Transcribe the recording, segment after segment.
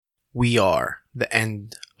We are the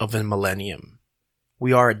end of a millennium.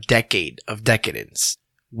 We are a decade of decadence.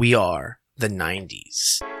 We are the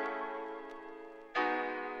 90s.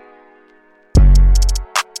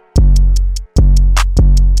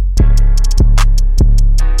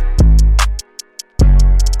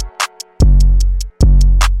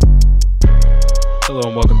 Hello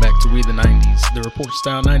and welcome back to We the 90s, the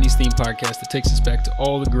report-style 90s theme podcast that takes us back to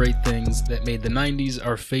all the great things that made the 90s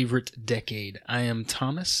our favorite decade. I am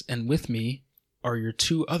Thomas, and with me are your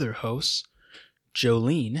two other hosts,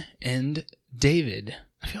 Jolene and David.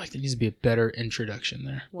 I feel like there needs to be a better introduction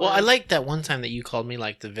there. Well, I like that one time that you called me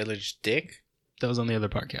like the village dick. That was on the other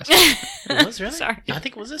podcast. It was really? Sorry. I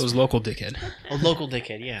think it was this It was one. local dickhead. Oh, local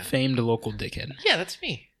dickhead, yeah. Famed local dickhead. Yeah, that's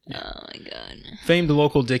me. Oh my god. Famed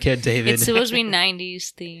local dickhead David. It's supposed to be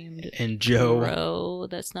 90s themed. And Joe. Bro,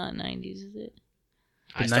 that's not 90s, is it?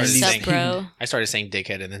 I started, 90s saying, Sup, bro? I started saying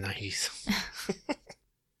dickhead in the 90s.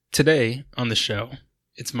 Today on the show,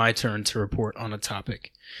 it's my turn to report on a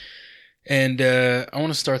topic. And I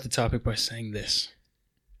want to start the topic by saying this.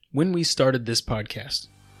 When we started this podcast,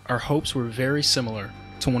 our hopes were very similar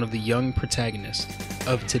to one of the young protagonists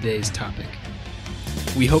of today's topic.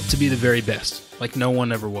 We hoped to be the very best, like no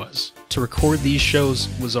one ever was. To record these shows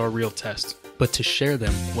was our real test, but to share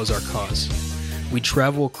them was our cause. We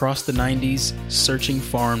travel across the 90s, searching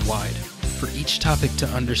far and wide, for each topic to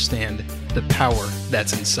understand the power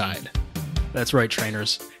that's inside. That's right,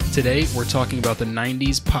 trainers. Today, we're talking about the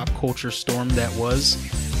 90s pop culture storm that was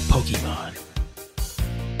Pokemon.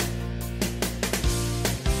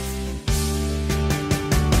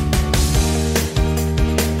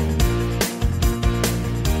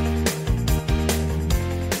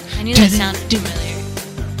 I knew that sounded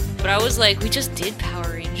familiar. But I was like, we just did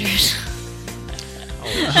Power Rangers.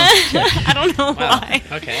 I don't know why.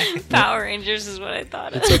 Okay. Power Rangers is what I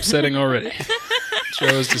thought of. It's upsetting already.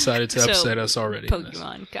 Joe's decided to upset us already.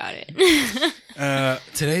 Pokemon, got it.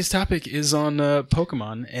 Today's topic is on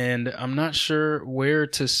Pokemon, and I'm not sure where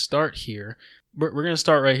to start here. We're going to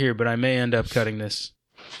start right here, but I may end up cutting this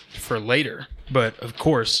for later. But, of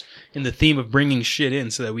course, in the theme of bringing shit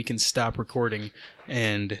in so that we can stop recording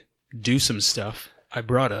and do some stuff, I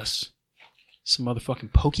brought us some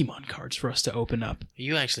motherfucking Pokemon cards for us to open up.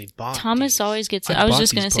 You actually bought Thomas these. always gets... I I was bought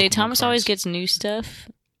just these going to say, Pokemon Thomas cards. always gets new stuff.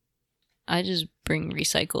 I just bring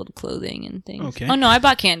recycled clothing and things. Okay. Oh, no, I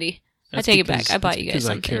bought candy. That's I take it because- back. I bought that's you guys because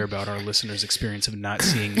something. I care about our listeners' experience of not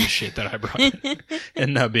seeing the shit that I brought in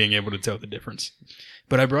and not being able to tell the difference.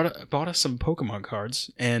 But I bought us some Pokemon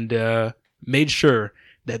cards and made sure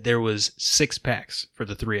that there was 6 packs for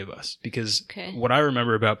the 3 of us. Because Okay. what I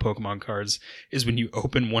remember about Pokemon cards is when you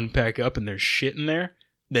open one pack up and there's shit in there,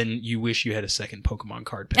 then you wish you had a second Pokemon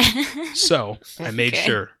card pack. So I made Okay.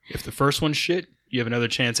 sure if the first one's shit, you have another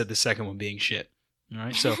chance at the second one being shit. All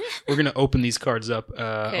right, so we're going to open these cards up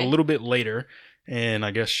a little bit later and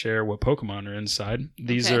I guess share what Pokemon are inside.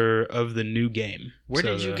 These Okay. are of the new game. Where So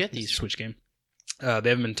did you the get these from? Switch game. They have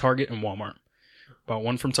them in Target and Walmart. Bought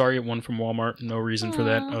one from Target, one from Walmart. No reason for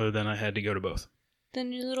that Aw. other than I had to go to both. The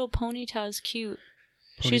new little Ponyta is cute.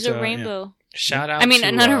 She's a Ponyta, rainbow. Shout out I mean,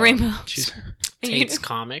 to, not a rainbow. She's Tate's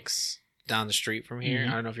Comics down the street from here. Mhm.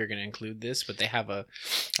 I don't know if you're going to include this, but they have a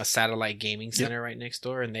satellite gaming center right next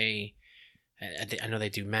door, and I know they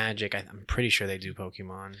do Magic. I'm pretty sure they do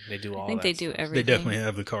Pokemon. They do all I think that they do stuff. everything. They definitely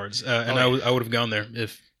have the cards. And Oh, I would have gone there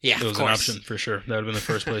if Yeah, it was of an course. option for sure. That would have been the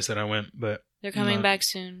first place that I went. But They're coming No. back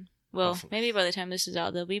soon. Well, Awesome. maybe by the time this is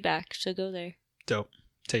out, they'll be back. So go there. dope.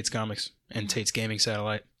 Tate's Comics and Tate's Gaming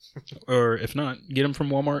Satellite. Or if not, get them from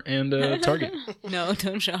Walmart and Target. No,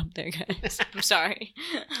 don't shop there, guys. I'm sorry.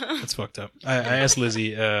 That's fucked up. I asked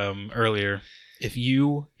Lizzie earlier if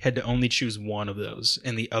you had to only choose one of those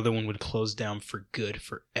and the other one would close down for good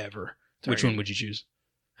forever, which Target. one would you choose?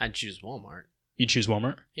 I'd choose Walmart. You choose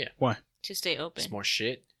Walmart? Yeah. Why? To stay open. It's more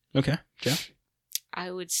shit. Okay. Yeah. I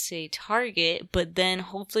would say Target, but then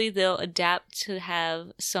hopefully they'll adapt to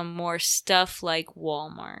have some more stuff like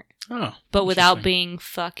Walmart. Oh. But without interesting. being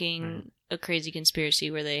fucking a crazy conspiracy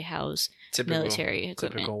where they house Typical, military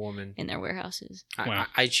equipment typical woman. in their warehouses. Wow.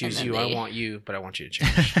 I choose And you. then I they- want you, but I want you to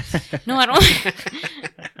change. No, I don't.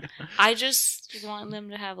 I just want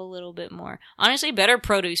them to have a little bit more. Honestly, better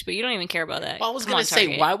produce, but you don't even care about that. Well, I was Come gonna on, say,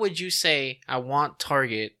 Target. why would you say I want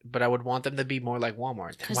Target, but I would want them to be more like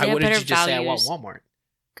Walmart? 'Cause Why they have wouldn't better you just say I want values. Walmart?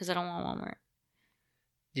 Because I don't want Walmart.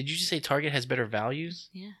 Did you just say Target has better values?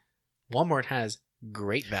 Yeah. Walmart has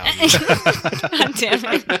great values. God damn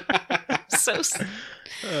it.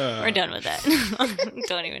 We're Uh, done with that.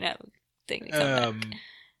 Don't even have a thing to come back.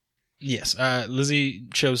 Yes, Lizzie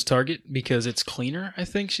chose Target because it's cleaner, I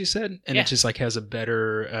think she said, and Yeah. it just like has a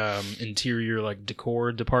better interior like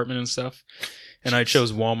decor department and stuff. And I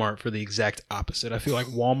chose Walmart for the exact opposite. I feel like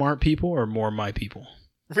Walmart people are more my people.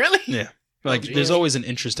 Really? Yeah. Like, geez. there's always an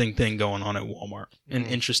interesting thing going on at Walmart, and Mm.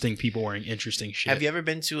 interesting people wearing interesting shit. Have you ever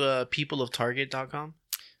been to peopleoftarget.com?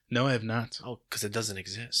 No, I have not. Oh, because it doesn't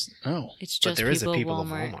exist. Oh, It's But just there is a people people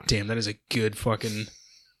Walmart. of Walmart. damn, that is a good fucking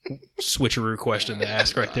switcheroo question to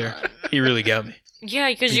ask right there. He really got me. Yeah,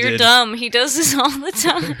 because He you're did. dumb. He does this all the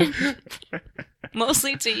time.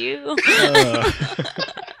 Mostly to you.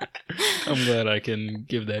 I'm glad I can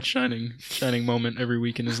give that shining moment every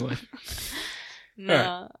week in his life.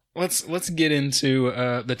 No. Let's get into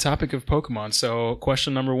the topic of Pokemon. So,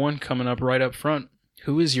 question number 1 coming up right up front.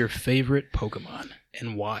 Who is your favorite Pokemon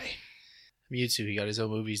and why? Mewtwo, he got his own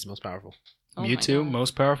movie. He's the most powerful. Oh my Mewtwo, God.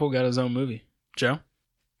 most powerful, got his own movie. Joe?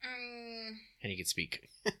 And he can speak.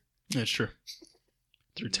 That's true.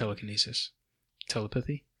 Through telekinesis.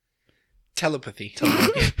 Telepathy? Telepathy.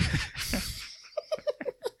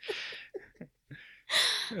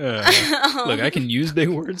 Look, I can use big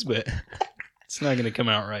words, but it's not going to come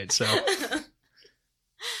out right, so.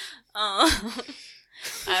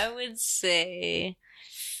 I would say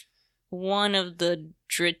one of the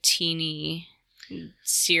Dratini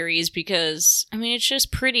series because, I mean, it's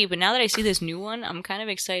just pretty, but now that I see this new one, I'm kind of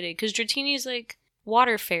excited because Dratini is like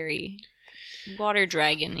water fairy, water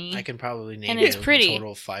dragon-y. I can probably name And you it's pretty. a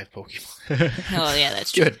total of 5 Pokemon. Oh, yeah,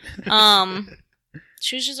 that's true. Good.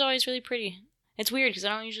 She was just always really pretty. It's weird because I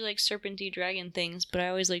don't usually like serpenty dragon things, but I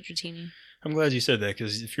always like Dratini. I'm glad you said that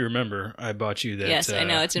because if you remember, I bought you that. Yes, I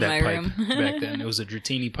know, it's in that my pipe room. back then. It was a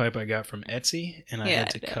Dratini pipe I got from Etsy, and I Yeah, had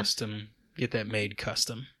to I know. get that made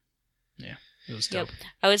custom. Yeah, it was dope. Yep.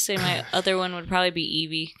 I would say my other one would probably be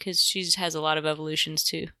Eevee because she has a lot of evolutions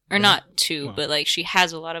too, or Yeah. not two, Wow. but like she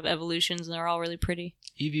has a lot of evolutions and they're all really pretty.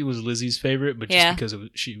 Eevee was Lizzie's favorite, but just Yeah. because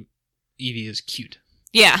Eevee is cute.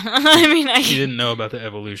 Yeah, I mean, She didn't know about the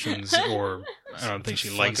evolutions, or I don't think she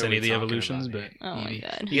the likes fuck are any we of the talking evolutions. about But Oh my Eevee-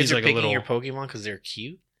 God. You guys Eevee's are like a picking little your Pokemon because they're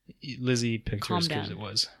cute? Lizzie picked Calm hers because down. it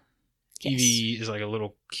was. Yes. Eevee is like a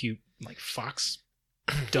little cute, like fox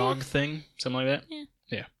dog thing, something like that.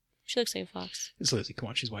 She looks like a fox. It's Lizzie. Come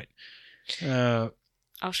on, she's white.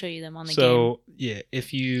 I'll show you them on the game. So yeah,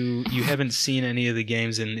 if you haven't seen any of the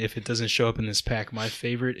games, and if it doesn't show up in this pack, my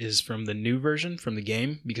favorite is from the new version from the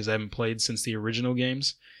game because I haven't played since the original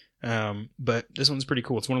games. But this one's pretty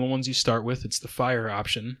cool. It's one of the ones you start with. It's the fire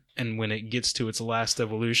option, and when it gets to its last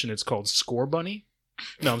evolution, it's called Score Bunny.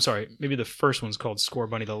 No, I'm sorry. Maybe the first one's called Score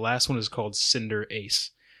Bunny. The last one is called Cinder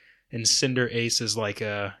Ace, and Cinder Ace is like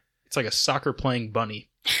a soccer playing bunny.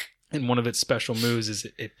 And one of its special moves is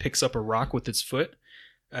it picks up a rock with its foot,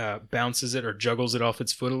 bounces it or juggles it off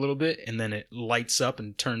its foot a little bit, and then it lights up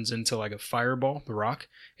and turns into like a fireball, the rock,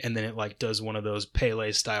 and then it like does one of those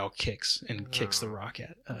Pele style kicks and kicks the rock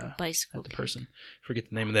at bicycle. the person. Forget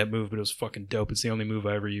the name of that move, but it was fucking dope. It's the only move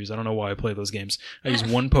I ever use. I don't know why I play those games. I use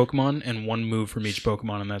one Pokemon and one move from each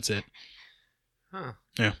Pokemon, and that's it. Huh.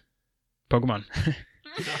 Pokemon.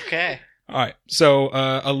 Okay. All right. So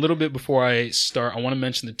a little bit before I start, I want to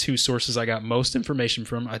mention the 2 sources I got most information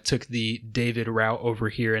from. I took the David route over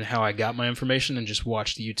here and how I got my information and just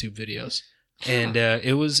watched the YouTube videos. And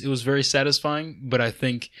it was very satisfying, but I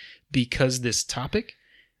think because this topic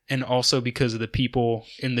and also because of the people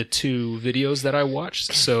in the 2 videos that I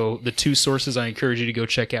watched. So the 2 sources I encourage you to go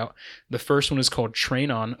check out. The first one is called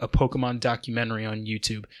Train On, a Pokemon documentary on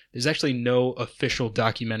YouTube. There's actually no official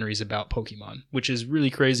documentaries about Pokemon, which is really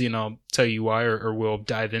crazy, and I'll tell you why, or we'll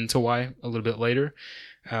dive into why a little bit later.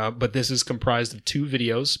 But this is comprised of 2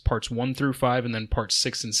 videos, parts 1 through 5, and then parts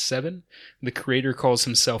 6 and 7. The creator calls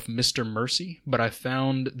himself Mr. Mercy, but I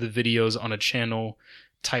found the videos on a channel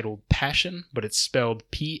titled Passion, but it's spelled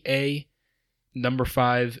PA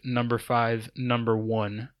 5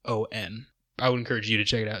 1 I would encourage you to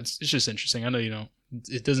check it out. It's just interesting. I know you don't.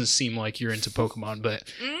 It doesn't seem like you're into Pokemon, but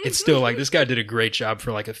it's still like this guy did a great job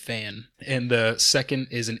for like a fan. And the second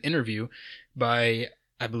is an interview by,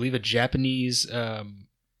 I believe, a Japanese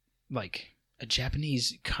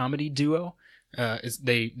comedy duo.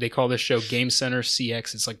 They call this show Game Center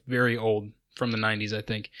CX. It's like very old, from the 90s, I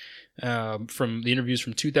think. From the interviews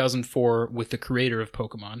from 2004 with the creator of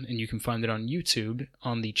Pokemon, and you can find it on YouTube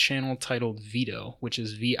on the channel titled Vito, which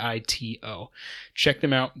is VITO. Check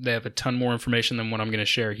them out. They have a ton more information than what I'm going to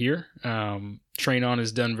share here. Train On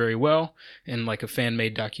is done very well in like a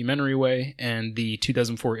fan-made documentary way, and the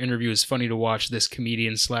 2004 interview is funny to watch. This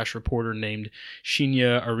comedian / reporter named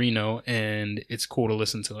Shinya Arino, and it's cool to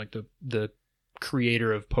listen to like the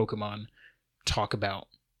creator of Pokemon talk about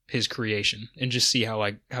his creation and just see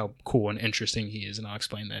how cool and interesting he is, and I'll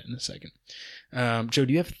explain that in a second. Joe,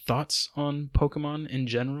 do you have thoughts on Pokemon in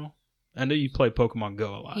general? I know you play Pokemon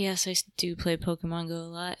Go a lot. Yes, I do play Pokemon Go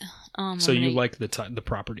a lot. So you like the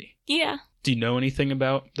property? Yeah. Do you know anything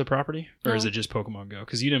about the property, or No. is it just Pokemon Go?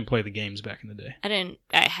 Because you didn't play the games back in the day.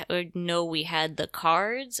 I know we had the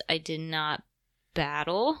cards. I did not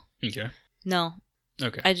battle. Okay. No.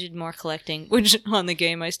 Okay. I did more collecting, which on the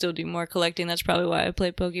game I still do more collecting. That's probably why I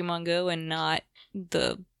play Pokemon Go and not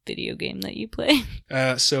the video game that you play.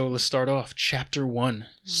 So let's start off. Chapter 1, no.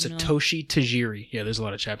 Satoshi Tajiri. Yeah, there's a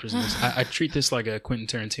lot of chapters in this. I treat this like a Quentin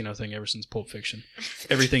Tarantino thing ever since Pulp Fiction.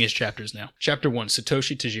 Everything is chapters now. Chapter 1,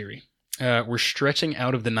 Satoshi Tajiri. We're stretching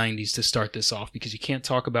out of the 90s to start this off because you can't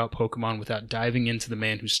talk about Pokemon without diving into the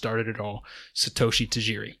man who started it all, Satoshi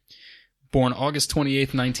Tajiri. Born August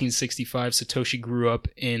 28th, 1965, Satoshi grew up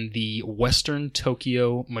in the western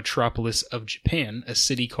Tokyo metropolis of Japan, a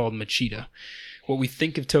city called Machida. What we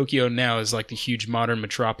think of Tokyo now as like the huge modern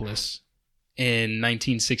metropolis in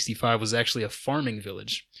 1965 was actually a farming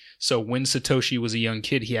village. So when Satoshi was a young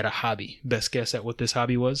kid, he had a hobby. Best guess at what this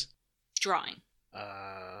hobby was? Drawing.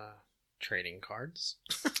 Trading cards.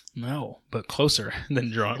 No, but closer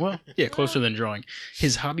than drawing. Well, yeah, closer than drawing.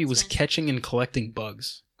 His hobby was catching and collecting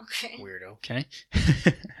bugs. Okay. Weirdo. Okay.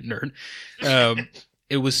 Nerd.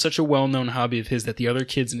 It was such a well-known hobby of his that the other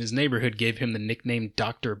kids in his neighborhood gave him the nickname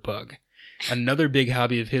Dr. Bug. Another big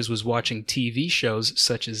hobby of his was watching TV shows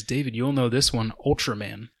such as, David, you'll know this one,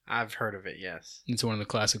 Ultraman. I've heard of it, yes. It's one of the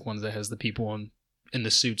classic ones that has the people in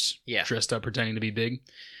the suits dressed up pretending to be big.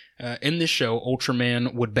 In this show,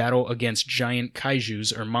 Ultraman would battle against giant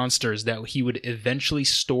kaijus, or monsters, that he would eventually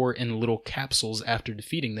store in little capsules after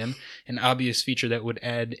defeating them, an obvious feature that would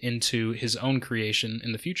add into his own creation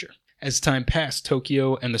in the future. As time passed,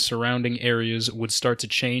 Tokyo and the surrounding areas would start to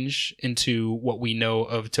change into what we know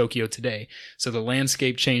of Tokyo today. So the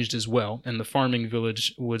landscape changed as well, and the farming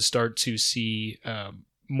village would start to see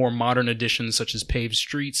more modern additions such as paved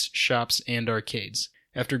streets, shops, and arcades.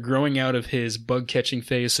 After growing out of his bug-catching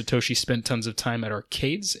phase, Satoshi spent tons of time at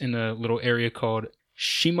arcades in a little area called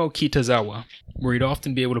Shimokitazawa, where he'd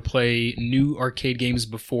often be able to play new arcade games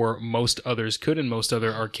before most others could, and most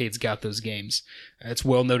other arcades got those games. It's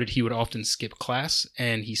well noted he would often skip class,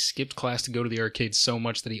 and he skipped class to go to the arcade so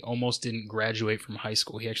much that he almost didn't graduate from high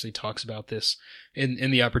school. He actually talks about this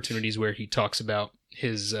in the opportunities where he talks about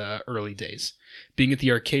his early days. Being at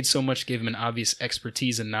the arcade so much gave him an obvious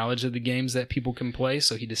expertise and knowledge of the games that people can play,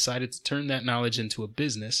 so he decided to turn that knowledge into a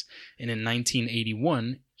business, and in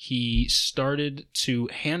 1981, he started to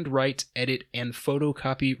handwrite, edit, and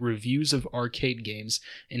photocopy reviews of arcade games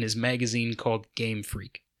in his magazine called Game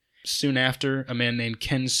Freak. Soon after, a man named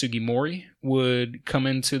Ken Sugimori would come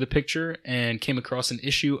into the picture and came across an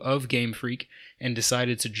issue of Game Freak and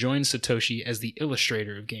decided to join Satoshi as the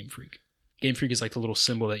illustrator of Game Freak. Game Freak is like the little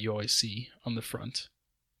symbol that you always see on the front.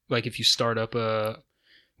 Like if you start up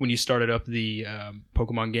when you started up the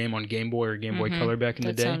Pokemon game on Game Boy or Game Boy Color back in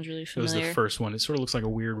the day. That sounds really familiar. It was the first one. It sort of looks like a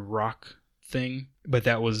weird rock thing, but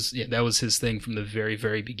that was his thing from the very,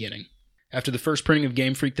 very beginning. After the first printing of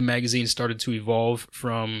Game Freak, the magazine started to evolve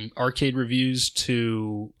from arcade reviews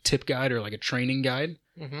to tip guide, or like a training guide,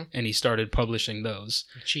 and he started publishing those.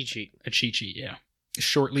 A cheat sheet. A cheat sheet, yeah.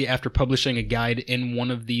 Shortly after publishing a guide in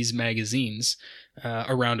one of these magazines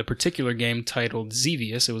around a particular game titled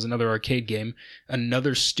Xevious, it was another arcade game,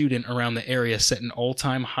 another student around the area set an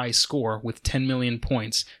all-time high score with 10 million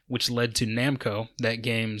points, which led to Namco, that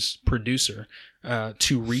game's producer,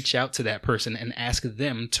 to reach out to that person and ask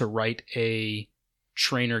them to write a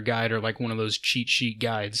trainer guide, or like one of those cheat sheet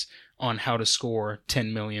guides on how to score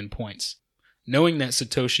 10 million points. Knowing that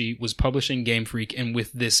Satoshi was publishing Game Freak, and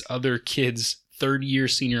with this other kid's third-year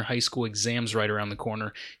senior high school exams right around the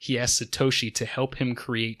corner, he asked Satoshi to help him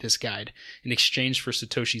create this guide. In exchange for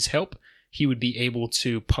Satoshi's help, he would be able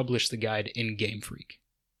to publish the guide in Game Freak.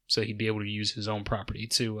 So he'd be able to use his own property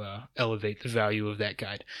to elevate the value of that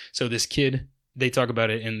guide. So this kid, they talk about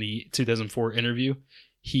it in the 2004 interview,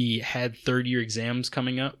 he had third-year exams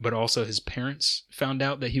coming up, but also his parents found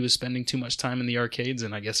out that he was spending too much time in the arcades,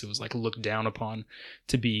 and I guess it was like looked down upon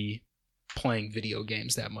to be playing video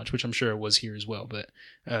games that much, which I'm sure it was here as well, but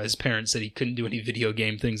his parents said he couldn't do any video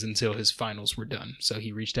game things until his finals were done. So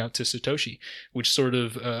he reached out to Satoshi, which sort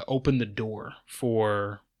of opened the door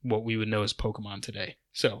for what we would know as Pokemon today.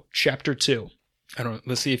 So, Chapter 2.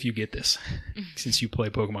 Let's see if you get this, since you play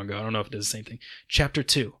Pokemon Go. I don't know if it does the same thing. Chapter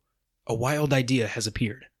 2. A wild idea has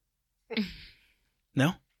appeared.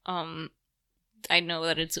 No? I know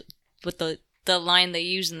that it's with the line they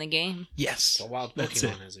use in the game. Yes. A wild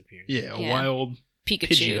Pokemon has appeared. Yeah, a wild Pikachu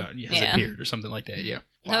Pidgeot has appeared, or something like that, yeah.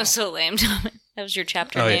 That was so lame, Tom. That was your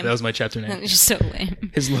chapter Oh, name. yeah, that was my chapter That name. was just so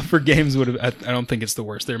lame. His love for games would have... I don't think it's the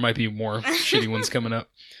worst. There might be more shitty ones coming up.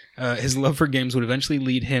 His love for games would eventually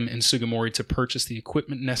lead him and Sugimori to purchase the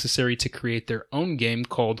equipment necessary to create their own game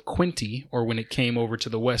called Quinty, or when it came over to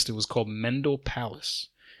the West, it was called Mendel Palace.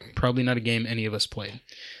 Probably not a game any of us played.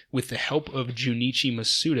 With the help of Junichi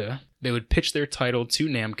Masuda, they would pitch their title to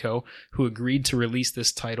Namco, who agreed to release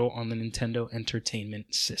this title on the Nintendo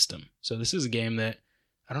Entertainment System. So this is a game that,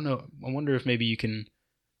 I don't know, I wonder if maybe you can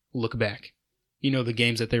look back. You know the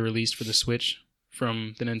games that they released for the Switch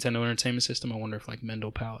from the Nintendo Entertainment System? I wonder if like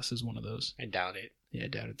Mendel Palace is one of those. I doubt it. Yeah, I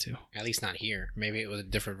doubt it too. At least not here. Maybe it was a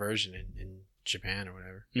different version in Japan or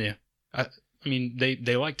whatever. Yeah. I mean,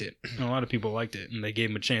 they liked it. And a lot of people liked it, and they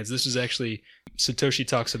gave him a chance. This is actually, Satoshi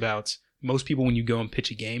talks about, most people when you go and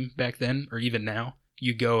pitch a game back then, or even now,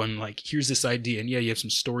 you go and like, here's this idea, and yeah, you have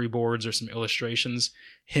some storyboards or some illustrations.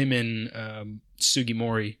 Him and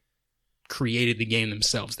Sugimori created the game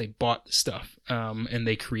themselves. They bought the stuff, and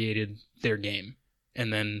they created their game,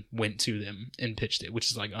 and then went to them and pitched it,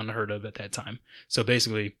 which is like unheard of at that time. So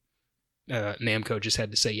basically, Namco just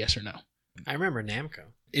had to say yes or no. I remember Namco.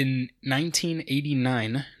 In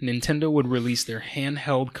 1989, Nintendo would release their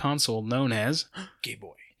handheld console known as Game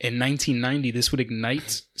Boy. In 1990, this would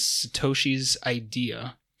ignite Satoshi's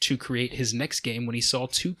idea to create his next game when he saw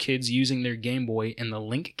two kids using their Game Boy and the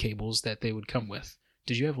link cables that they would come with.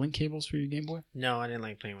 Did you have link cables for your Game Boy? No, I didn't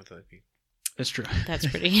like playing with other people. That's true. That's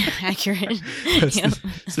pretty accurate. It's Yep.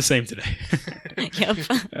 it's the same today. Yep.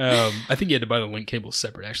 I think you had to buy the link cables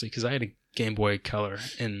separate, actually, because I had a Game Boy Color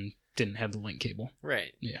and didn't have the link cable.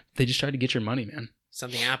 Right. Yeah. They just tried to get your money, man.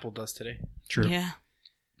 Something Apple does today. True. Yeah.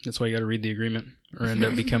 That's why you got to read the agreement or end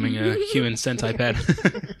up becoming a human Sentai pad.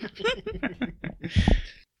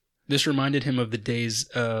 This reminded him of the days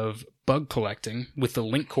of bug collecting, with the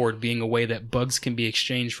link cord being a way that bugs can be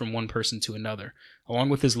exchanged from one person to another. Along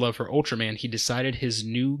with his love for Ultraman, he decided his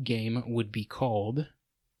new game would be called...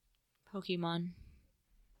 Pokemon.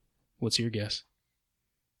 What's your guess?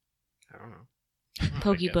 I don't know.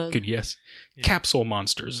 Pokebug. Good guess. Yeah. Capsule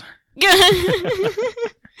Monsters.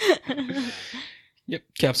 Yep,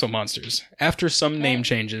 Capsule Monsters. After some name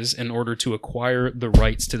changes in order to acquire the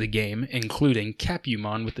rights to the game, including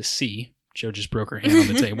Capumon with a C, Joe just broke her hand on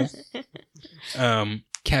the table,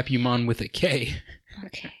 Capumon with a K,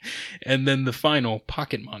 Okay. and then the final,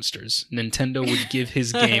 Pocket Monsters, Nintendo would give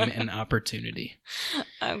his game an opportunity.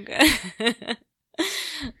 I'm good.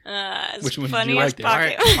 Which one did funny you as like there?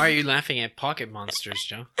 Pocket. Why are you laughing at Pocket Monsters,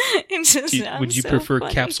 Joe? It just Would you sounds so prefer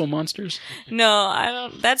funny. Capsule Monsters? No, I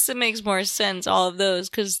don't. That makes more sense. All of those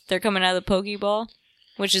because they're coming out of the Pokeball,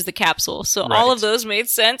 which is the capsule. So all Right. of those made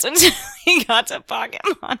sense until he got to Pocket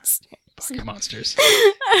Monster. Pocket Monsters.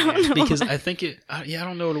 I don't know. Because why. I think I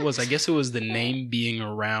don't know what it was. I guess it was the name being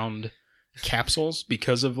around capsules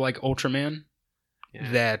because of like Ultraman.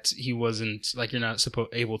 Yeah. That he wasn't like, you're not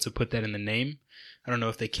able to put that in the name. I don't know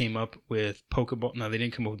if they came up with Pokeball. No, they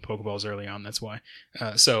didn't come up with Pokeballs early on. That's why.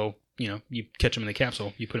 So you catch them in the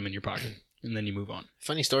capsule, you put them in your pocket, and then you move on.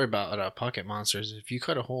 Funny story about Pocket Monsters. If you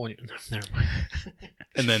cut a hole in never mind.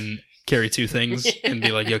 And then carry two things and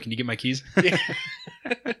be like, "Yo, can you get my keys?" Yeah.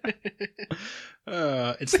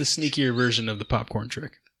 It's the sneakier version of the popcorn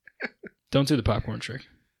trick. Don't do the popcorn trick.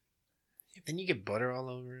 Then you get butter all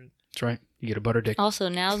over it. That's right. You get a butter dick. Also,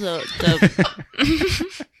 now the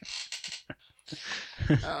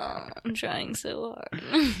oh, I'm trying so hard.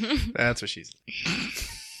 That's what she's.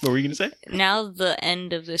 What were you gonna say? Now the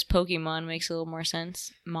end of this Pokemon makes a little more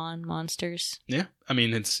sense. Monsters. Yeah, I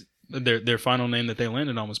mean it's their final name that they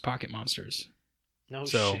landed on was Pocket Monsters. No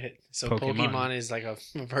So, shit. So Pokemon. Pokemon is like a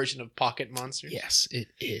version of Pocket Monsters. Yes, it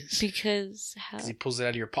is. Because how? 'Cause he pulls it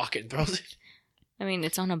out of your pocket and throws it. I mean,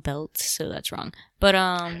 it's on a belt, so that's wrong. But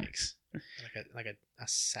Yikes. Like a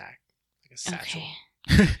sack, like a satchel.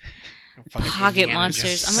 okay. Fucking Pocket Indiana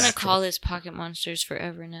Monsters. Jones I'm gonna satchel. call this Pocket Monsters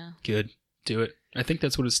forever now. Good. Do it. I think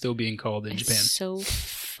that's what it's still being called in It's Japan. so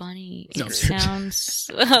funny. No, It seriously. sounds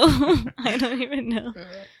so. I don't even know.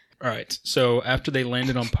 All right. So after they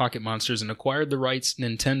landed on Pocket Monsters and acquired the rights,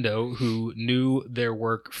 Nintendo, who knew their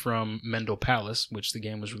work from Mendel Palace, which the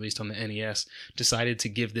game was released on the NES, decided to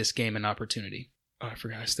give this game an opportunity. Oh, I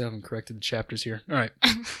forgot. I still haven't corrected the chapters here. All right.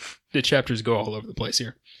 The chapters go all over the place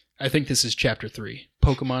here. I think this is Chapter 3,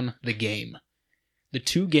 Pokemon the Game. The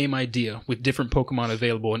two-game idea, with different Pokemon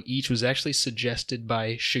available in each, was actually suggested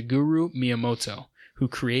by Shigeru Miyamoto, who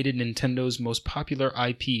created Nintendo's most popular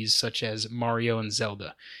IPs such as Mario and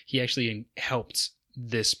Zelda. He actually helped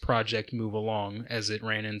this project move along as it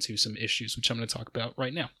ran into some issues, which I'm going to talk about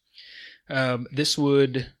right now. This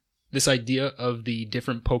would This idea of the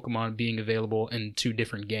different Pokemon being available in 2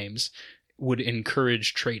 different games would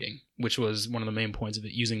encourage trading, which was one of the main points of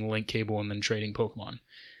it, using the link cable and then trading Pokemon.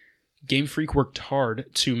 Game Freak worked hard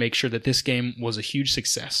to make sure that this game was a huge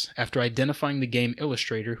success. After identifying the game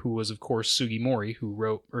illustrator, who was of course Sugimori, who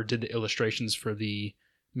wrote or did the illustrations for the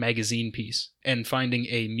magazine piece, and finding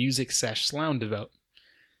a music/sound develop,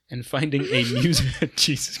 and finding a music.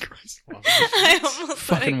 Jesus Christ! Wow. I almost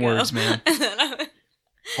Fucking words, man.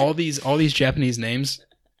 All these Japanese names,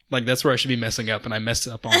 like that's where I should be messing up, and I messed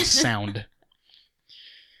up on sound.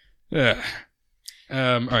 Ugh.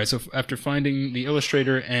 All right, so after finding the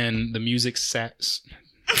illustrator and the music it's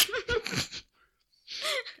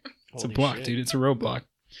a block, shit. dude. It's a roadblock.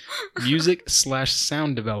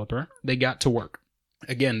 Music/sound developer, they got to work.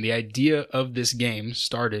 Again, the idea of this game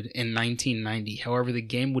started in 1990. However, the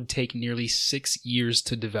game would take nearly 6 years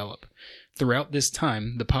to develop. Throughout this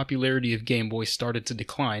time, the popularity of Game Boy started to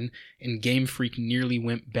decline, and Game Freak nearly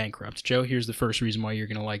went bankrupt. Joe, here's the first reason why you're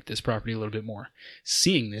going to like this property a little bit more.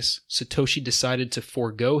 Seeing this, Satoshi decided to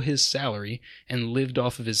forego his salary and lived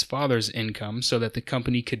off of his father's income so that the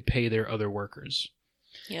company could pay their other workers.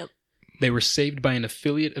 Yep. They were saved by an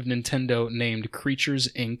affiliate of Nintendo named Creatures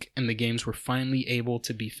Inc., and the games were finally able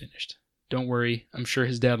to be finished. Don't worry, I'm sure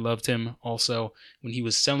his dad loved him. Also, when he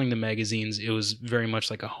was selling the magazines, it was very much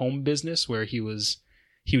like a home business where he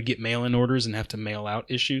would get mail-in orders and have to mail out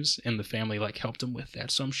issues, and the family helped him with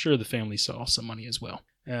that. So I'm sure the family saw some money as well.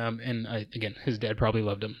 Again, his dad probably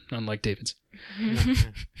loved him, unlike David's.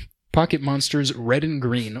 Pocket Monsters Red and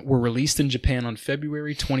Green were released in Japan on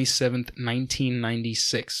February 27th,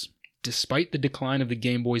 1996. Despite the decline of the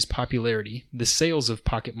Game Boy's popularity, the sales of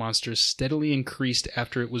Pocket Monsters steadily increased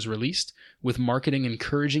after it was released, with marketing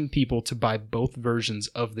encouraging people to buy both versions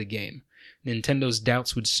of the game. Nintendo's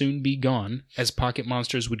doubts would soon be gone, as Pocket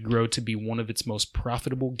Monsters would grow to be one of its most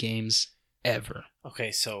profitable games ever.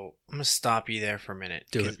 Okay, so I'm gonna stop you there for a minute.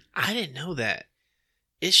 Do 'cause it. I didn't know that.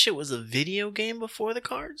 This shit was a video game before the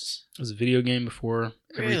cards? It was a video game before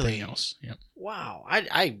everything Really? else. Yep. Wow.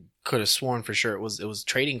 I could have sworn for sure it was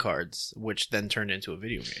trading cards, which then turned into a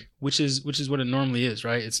video game. Which is what it normally is,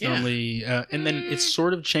 right? It's normally, and then it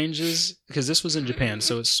sort of changes, because this was in Japan,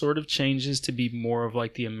 so it sort of changes to be more of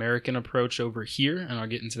like the American approach over here, and I'll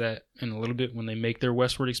get into that in a little bit when they make their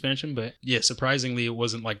westward expansion, but yeah, surprisingly, it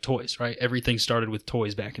wasn't like toys, right? Everything started with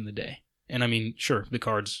toys back in the day. And I mean, sure, the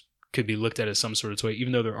cards could be looked at as some sort of toy,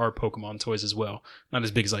 even though there are Pokemon toys as well. Not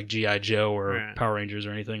as big as like G.I. Joe or Right. Power Rangers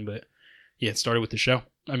or anything, but yeah, it started with the show.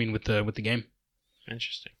 I mean, with the game.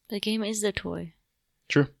 Interesting. The game is the toy.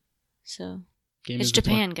 True. So Game it's is the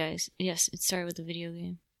toy. Japan, guys. Yes, it started with the video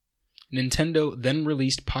game. Nintendo then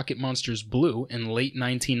released Pocket Monsters Blue in late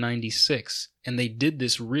 1996, and they did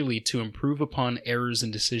this really to improve upon errors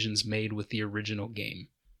and decisions made with the original game.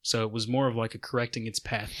 So it was more of like a correcting its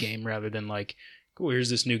path game rather than like, cool, here's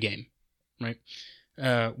this new game, right?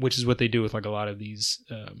 Which is what they do with like a lot of these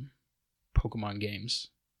Pokemon games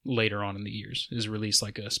later on in the years, is release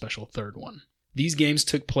like a special third one. These games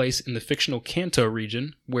took place in the fictional Kanto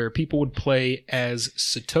region, where people would play as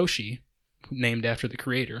Satoshi, named after the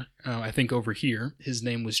creator. I think over here, his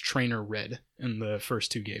name was Trainer Red in the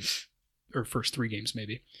first 2 games, or first 3 games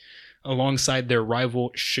maybe, alongside their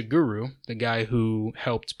rival Shigeru, the guy who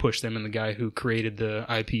helped push them and the guy who created the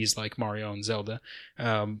IPs like Mario and Zelda,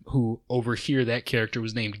 who over here, that character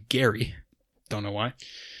was named Gary, don't know why,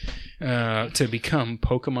 to become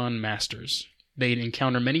Pokemon Masters. They'd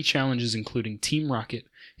encounter many challenges, including Team Rocket,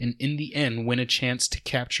 and in the end win a chance to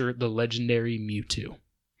capture the legendary Mewtwo.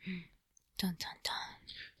 Dun dun dun.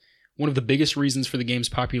 One of the biggest reasons for the game's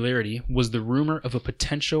popularity was the rumor of a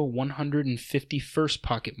potential 151st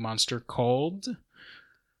Pocket Monster called...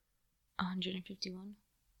 151?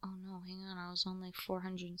 Oh no, hang on. I was on like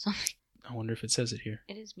 400 and something. I wonder if it says it here.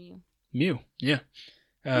 It is Mew. Mew, yeah.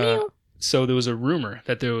 Mew. So there was a rumor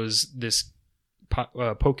that there was this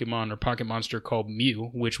Pokemon or Pocket Monster called Mew,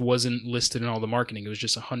 which wasn't listed in all the marketing. It was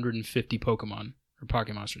just 150 Pokemon, or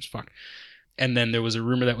Pocket Monsters, fuck. And then there was a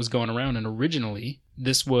rumor that was going around, and originally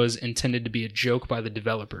this was intended to be a joke by the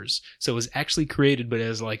developers. So it was actually created, but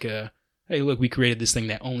as like a, hey, look, we created this thing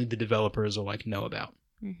that only the developers will like know about.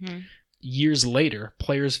 Mm-hmm. Years later,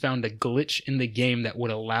 players found a glitch in the game that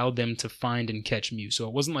would allow them to find and catch Mew. So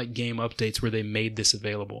it wasn't like game updates where they made this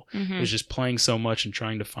available. Mm-hmm. It was just playing so much and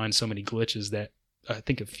trying to find so many glitches that I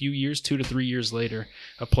think a few years, 2 to 3 years later,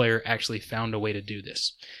 a player actually found a way to do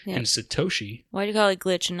this. Yeah. And Satoshi... Why do you call it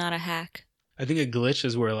glitch and not a hack? I think a glitch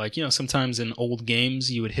is where, like, you know, sometimes in old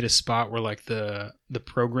games you would hit a spot where, like, the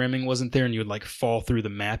programming wasn't there and you would, like, fall through the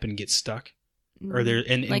map and get stuck. or there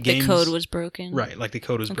in like games, the code was broken. right? Like the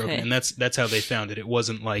code was broken, Okay. and that's how they found it. It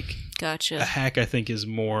wasn't like Gotcha. a hack. I think is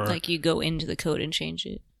more Like you go into the code and change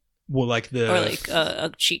it, well, like the or like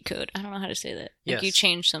a cheat code. I don't know how to say that. Like Yes. you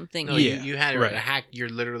change something. No, Yeah, you had it right. a hack. You're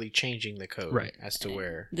literally changing the code Right. as to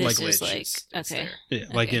where This the is glitch like it's okay. there. yeah,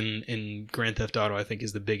 like Okay. in Grand Theft Auto, I think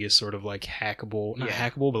is the biggest sort of like hackable, not Yeah.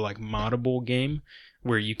 hackable, but like moddable game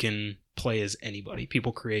where you can play as anybody.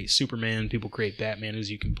 People create Superman, people create Batman as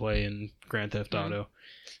you can play in Grand Theft Mhm. Auto.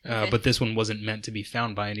 Okay. But this one wasn't meant to be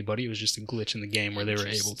found by anybody. It was just a glitch in the game where they were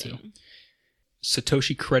able to. Interesting.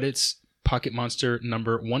 Satoshi credits Pocket Monster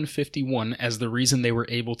number 151 as the reason they were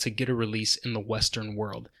able to get a release in the Western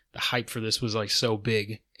world. The hype for this was like so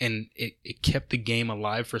big, and it kept the game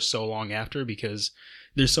alive for so long after, because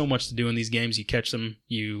there's so much to do in these games. You catch them,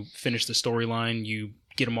 you finish the storyline, you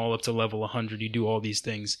get them all up to level 100, you do all these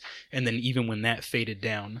things, and then even when that faded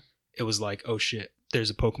down, it was like, oh shit, there's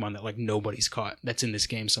a Pokemon that like nobody's caught that's in this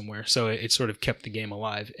game somewhere. So it sort of kept the game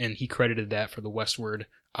alive, and he credited that for the westward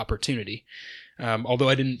opportunity. Although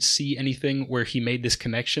I didn't see anything where he made this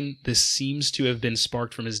connection, this seems to have been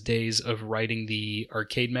sparked from his days of writing the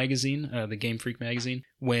arcade magazine, the Game Freak magazine,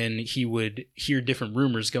 when he would hear different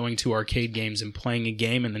rumors going to arcade games and playing a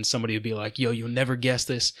game, and then somebody would be like, yo, you'll never guess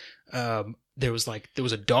this. There was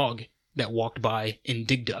a dog that walked by in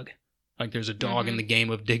Dig Dug. Like there's a dog in the game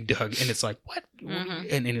of Dig Dug, and it's like, what?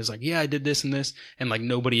 Mhm. And it's like, yeah, I did this and this, and like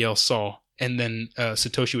nobody else saw. And then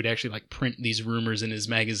Satoshi would actually like print these rumors in his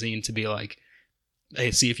magazine to be like, hey,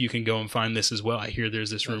 see if you can go and find this as well. I hear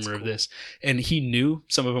there's this That's rumor of cool. this. And he knew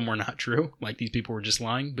some of them were not true. Like these people were just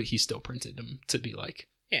lying, but he still printed them to be like,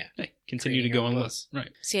 Yeah. hey, continue to Creating go your and look. buzz. Right.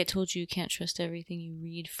 See, I told you can't trust everything you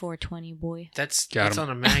read. 420 boy. That's Got him. on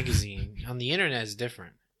a magazine. On the internet is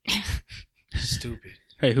different. Stupid.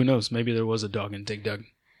 Hey, who knows? Maybe there was a dog in Dig Dug.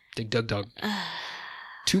 Dig Dug Dog.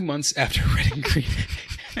 2 months after Red and Green.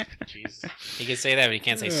 Jesus. He can say that, but he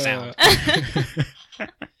can't say sound.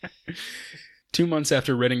 2 months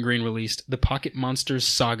after Red and Green released, the Pocket Monsters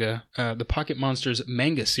saga, the Pocket Monsters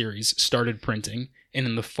manga series started printing, and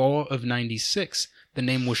in the fall of '96, the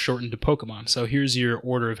name was shortened to Pokemon. So here's your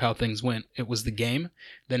order of how things went. It was the game,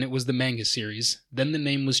 then it was the manga series, then the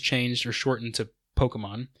name was changed or shortened to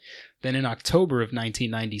Pokemon. Then in October of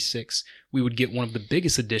 1996, we would get one of the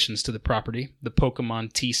biggest additions to the property, the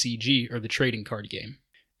Pokemon TCG, or the trading card game.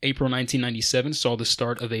 April 1997 saw the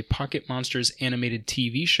start of a Pocket Monsters animated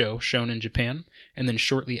TV show shown in Japan, and then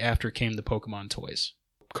shortly after came the Pokemon toys.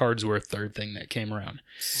 Cards were a third thing that came around.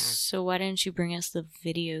 So why didn't you bring us the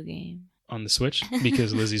video game? On the Switch,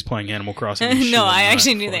 because Lizzie's playing Animal Crossing. No, and she will I not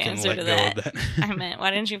actually knew the fucking answer let to go that. of that. I meant, why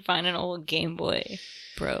didn't you find an old Game Boy,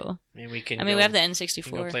 bro? We can. I mean, go- we have the we can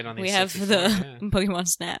N64. go play it on the We have N64, the yeah. Pokemon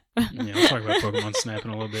Snap. Yeah, we'll talk about Pokemon Snap in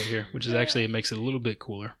a little bit here, which is actually, it makes it a little bit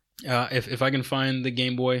cooler. If I can find the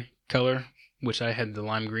Game Boy Color, which I had the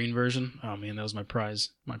lime green version, oh man, that was my prize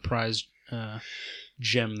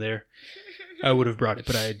gem there. I would have brought it,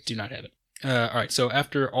 but I do not have it. All right, so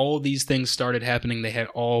after all these things started happening, they had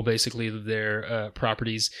all basically their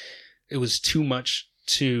properties. It was too much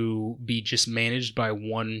to be just managed by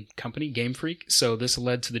one company, Game Freak. So this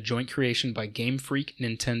led to the joint creation by Game Freak,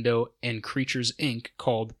 Nintendo, and Creatures Inc.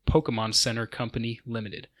 called Pokemon Center Company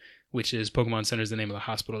Limited, which is Pokemon Center is the name of the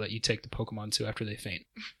hospital that you take the Pokemon to after they faint.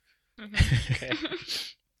 Okay.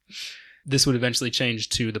 This would eventually change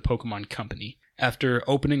to the Pokemon Company. After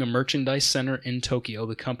opening a merchandise center in Tokyo,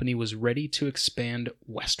 the company was ready to expand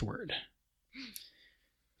westward.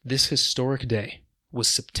 This historic day was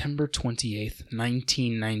September 28th,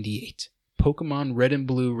 1998. Pokemon Red and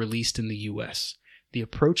Blue released in the US. The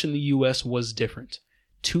approach in the US was different.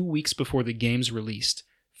 2 weeks before the games released,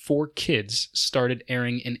 4Kids started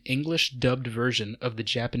airing an English dubbed version of the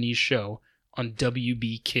Japanese show on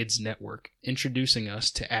WB Kids Network, introducing us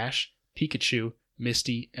to Ash, Pikachu,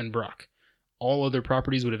 Misty, and Brock. All other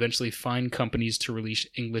properties would eventually find companies to release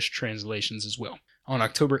English translations as well. On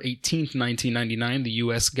October 18th, 1999, the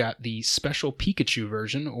US got the special Pikachu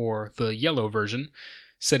version, or the yellow version,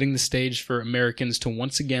 setting the stage for Americans to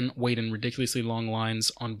once again wait in ridiculously long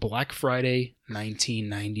lines on Black Friday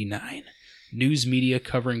 1999. News media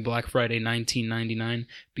covering Black Friday 1999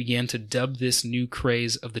 began to dub this new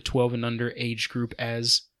craze of the 12 and under age group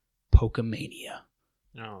as Pokemania.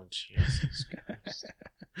 Oh, Jesus Christ.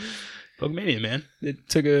 Pokemania, man. It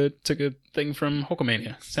took a thing from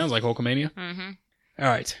Hulkamania. Sounds like Hulkamania. Mm-hmm. All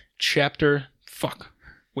right.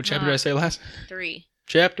 What chapter did I say last? 3.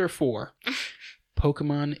 Chapter 4.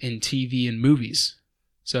 Pokemon in TV and movies.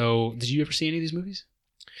 So, did you ever see any of these movies?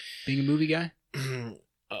 Being a movie guy?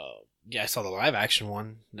 Yeah, I saw the live action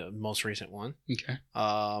one, the most recent one. Okay.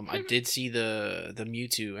 I did see the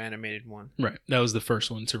Mewtwo animated one. Right. That was the first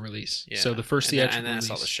one to release. Yeah. So the first and then, theatrical and then I release,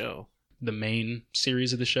 saw the show. the main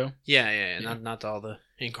series of the show. Yeah. Not all the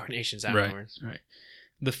incarnations afterwards. Right.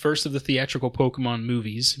 The first of the theatrical Pokemon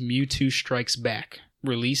movies, Mewtwo Strikes Back,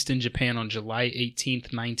 released in Japan on July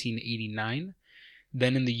 18th, 1989.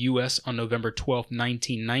 Then in the U.S. on November 12th,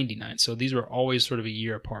 1999. So these were always sort of a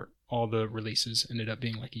year apart. All the releases ended up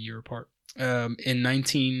being like a year apart. In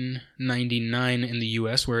 1999 in the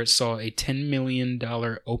U.S., where it saw a $10 million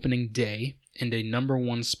opening day and a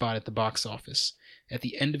 #1 spot at the box office. At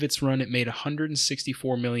the end of its run, it made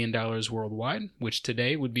 $164 million worldwide, which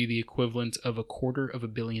today would be the equivalent of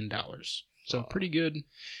 $250 million. So pretty good.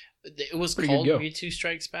 It was Pretty called good go. Mewtwo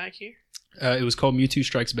Strikes Back here? It was called Mewtwo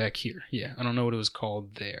Strikes Back here. Yeah, I don't know what it was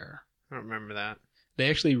called there. I don't remember that. They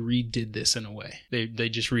actually redid this in a way. They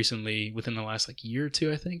just recently, within the last year or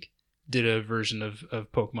two, I think, did a version of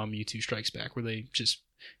Pokemon Mewtwo Strikes Back where they just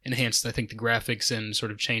enhanced, I think, the graphics and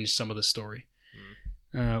sort of changed some of the story,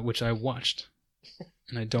 which I watched.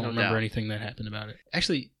 And I don't remember anything that happened about it.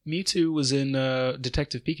 Actually, Mewtwo was in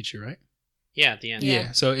Detective Pikachu, right? Yeah, at the end.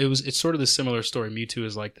 Yeah. So it's sort of the similar story. Mewtwo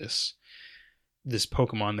is like this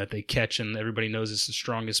Pokemon that they catch, and everybody knows it's the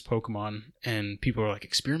strongest Pokemon, and people are like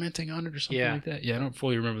experimenting on it or something like that. Yeah, I don't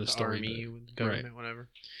fully remember the story. Army, government, whatever.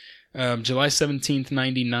 July 17th,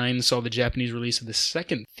 1999 saw the Japanese release of the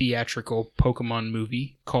second theatrical Pokemon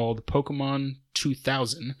movie called Pokemon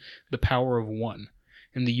 2000, The Power of One.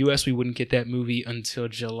 In the U.S., we wouldn't get that movie until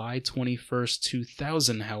July 21st,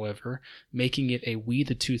 2000, however, making it a We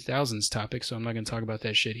the 2000s topic, so I'm not going to talk about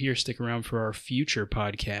that shit here. Stick around for our future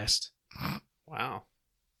podcast. Wow.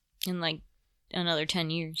 In another 10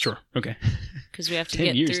 years. Sure, okay. Because we have to 10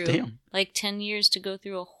 get years, through, damn. 10 years to go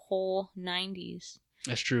through a whole 90s.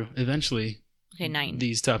 That's true. Eventually, Okay, 9.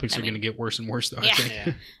 these topics are going to get worse and worse, though, I Yeah. think.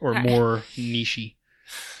 Yeah. Or All right. more niche-y.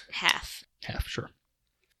 Half. Half, sure.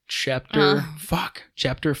 Chapter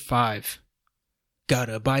 5.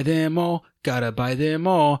 Gotta buy them all.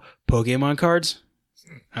 Pokemon cards.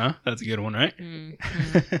 Huh? That's a good one, right?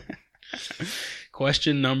 Mm-hmm.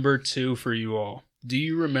 Question number 2 for you all. Do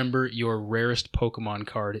you remember your rarest Pokemon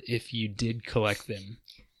card if you did collect them?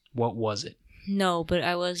 What was it? No, but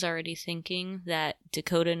I was already thinking that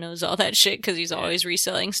Dakota knows all that shit because he's always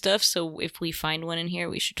reselling stuff. So if we find one in here,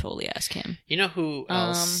 we should totally ask him. You know who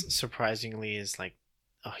else, surprisingly, is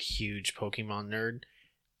a huge Pokemon nerd?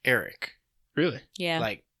 Eric. Really?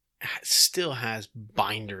 Yeah. Still has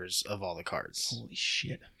binders of all the cards. Holy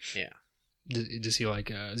shit. Yeah. Does he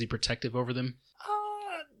is he protective over them?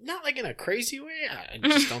 Not in a crazy way. I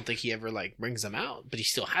just don't think he ever brings them out, but he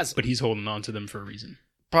still has them. But he's holding on to them for a reason.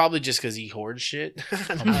 Probably just because he hoards shit.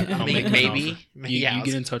 I'll make him an Maybe. offer. You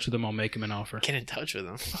get in touch with him, I'll make him an offer. Get in touch with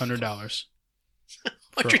him. $100.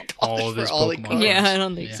 $100 all of his for all the Pokemon. cards. Yeah, I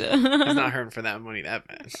don't think so. He's not hurting for that money that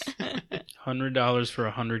bad. $100 for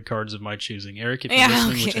 100 cards of my choosing. Eric, if you're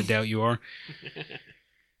listening, which I doubt you are,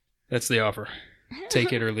 that's the offer.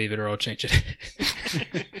 Take it or leave it, or I'll change it.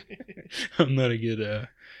 I'm not a good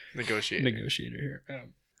negotiator here.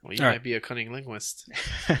 Well, you might be a cunning linguist,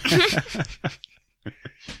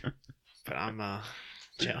 but I'm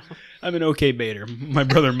Joe. I'm an okay baiter. My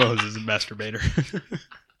brother Moses is a masturbator.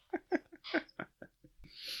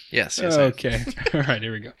 Yes. Okay. All right,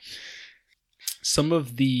 here we go. Some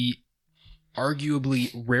of the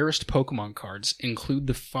arguably rarest Pokemon cards include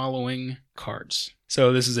the following cards.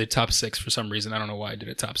 So this is a top 6 for some reason. I don't know why I did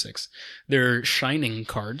a top 6. They're Shining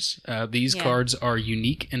cards. These cards are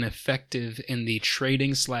unique and effective in the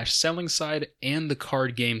trading/selling side and the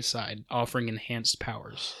card game side, offering enhanced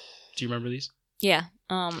powers. Do you remember these? Yeah.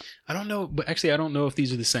 I don't know, but actually I don't know if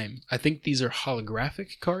these are the same. I think these are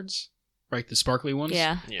holographic cards, right? The sparkly ones.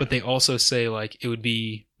 Yeah. But they also say it would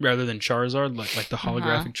be, rather than Charizard, like the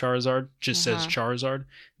holographic Charizard just says Charizard,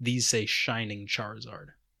 these say Shining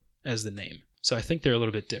Charizard as the name. So I think they're a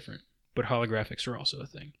little bit different, but holographics are also a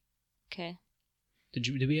thing. Okay.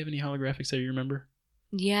 Did we have any holographics that you remember?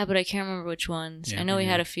 Yeah, but I can't remember which ones. Yeah, I know we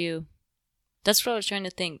had a few. That's what I was trying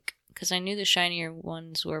to think, because I knew the shinier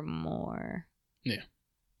ones were more. Yeah.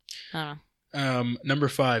 I don't know. Number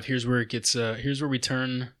 5. Here's where it gets. Here's where we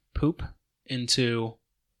turn poop into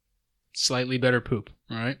slightly better poop.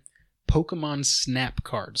 All right. Pokemon Snap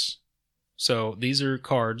cards. So these are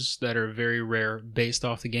cards that are very rare based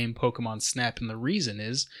off the game Pokemon Snap, and the reason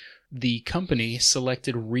is the company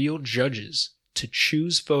selected real judges to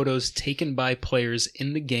choose photos taken by players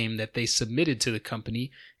in the game that they submitted to the company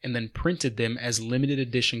and then printed them as limited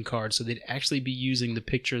edition cards, so they'd actually be using the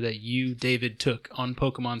picture that you, David, took on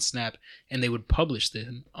Pokemon Snap, and they would publish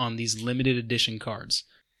them on these limited edition cards.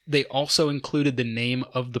 They also included the name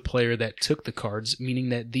of the player that took the cards, meaning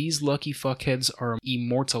that these lucky fuckheads are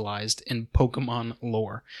immortalized in Pokemon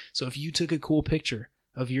lore. So if you took a cool picture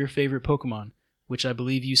of your favorite Pokemon, which I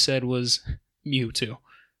believe you said was Mewtwo.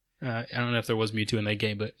 I don't know if there was Mewtwo in that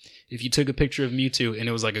game, but if you took a picture of Mewtwo and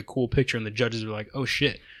it was like a cool picture and the judges were like, oh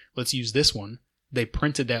shit, let's use this one. They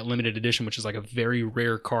printed that limited edition, which is like a very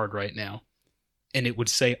rare card right now. And it would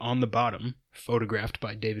say on the bottom, photographed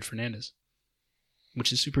by David Fernandez,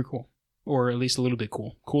 which is super cool. Or at least a little bit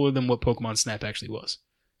cool. Cooler than what Pokemon Snap actually was.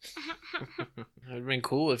 It would have been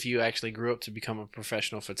cool if you actually grew up to become a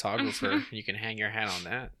professional photographer. You can hang your hat on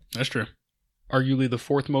that. That's true. Arguably the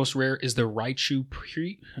fourth most rare is the Raichu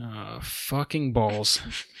fucking balls.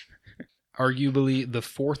 Arguably the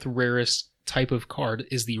fourth rarest type of card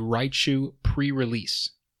is the Raichu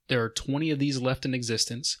pre-release. There are 20 of these left in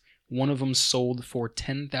existence. One of them sold for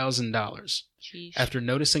 $10,000. After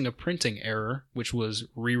noticing a printing error, which was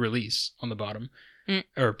re-release on the bottom,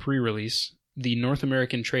 or pre-release, the North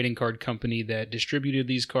American trading card company that distributed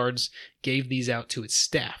these cards gave these out to its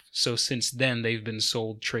staff. So since then, they've been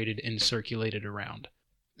sold, traded, and circulated around.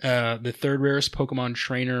 The third rarest Pokemon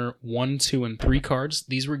Trainer 1, 2, and 3 cards.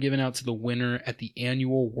 These were given out to the winner at the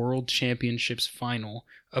annual World Championships final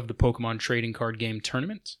of the Pokemon Trading Card Game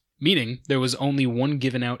Tournament. Meaning, there was only one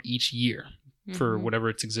given out each year for whatever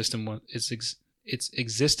its existence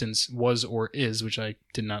was or is, which I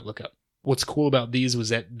did not look up. What's cool about these was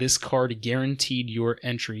that this card guaranteed your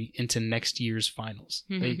entry into next year's finals.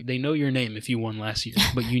 They know your name if you won last year,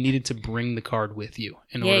 but you needed to bring the card with you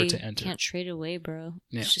in order to enter. You can't trade it away, bro.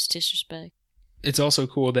 Yeah. It's just disrespect. It's also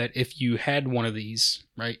cool that if you had one of these,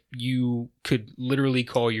 right, you could literally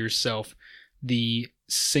call yourself the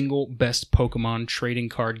single best Pokemon trading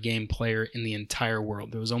card game player in the entire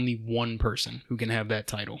world. There was only one person who can have that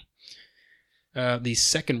title. The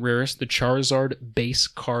second rarest, the Charizard base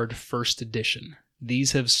card first edition.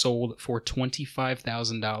 These have sold for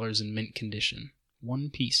 $25,000 in mint condition. One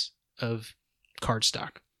piece of card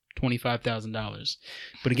stock. $25,000.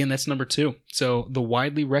 But again, that's number 2. So the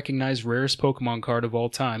widely recognized rarest Pokemon card of all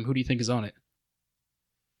time, who do you think is on it?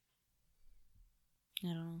 I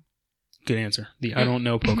don't know. Good answer. The I don't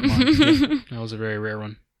know Pokemon. Yeah, that was a very rare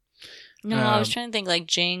one. No, I was trying to think like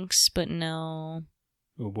Jinx, but no.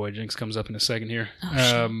 Oh boy, Jinx comes up in a second here.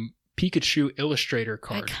 Oh, Pikachu Illustrator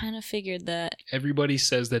card. I kind of figured that. Everybody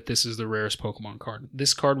says that this is the rarest Pokemon card.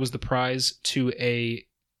 This card was the prize to a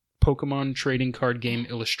Pokemon trading card game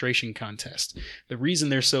illustration contest. The reason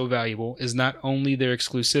they're so valuable is not only their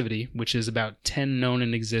exclusivity, which is about 10 known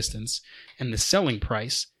in existence, and the selling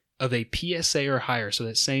price of a PSA or higher, so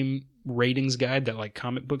that same ratings guide that like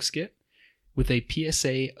comic books get, with a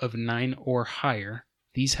PSA of 9 or higher,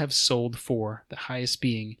 these have sold for, the highest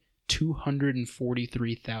being,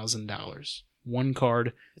 $243,000. One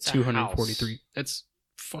card, It's $243,000. That's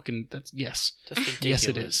fucking, that's, yes. That's ridiculous. Yes,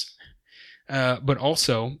 it is. But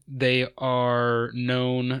also, they are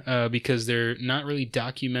known because they're not really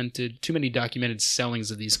documented, too many documented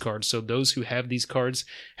sellings of these cards. So those who have these cards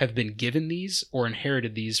have been given these or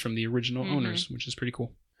inherited these from the original owners, which is pretty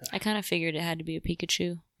cool. I kind of figured it had to be a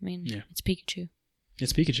Pikachu. I mean, Yeah. it's Pikachu.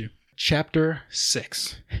 It's Pikachu. Chapter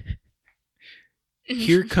 6.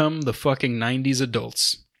 Here come the fucking 90s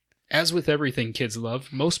adults. As with everything kids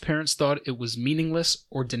love, most parents thought it was meaningless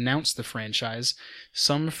or denounced the franchise,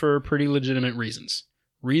 some for pretty legitimate reasons.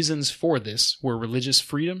 Reasons for this were religious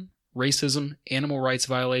freedom, racism, animal rights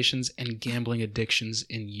violations, and gambling addictions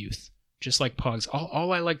in youth. Just like Pogs.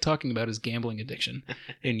 All I like talking about is gambling addiction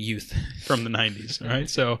in youth from the 90s. All right,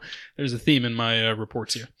 so there's a theme in my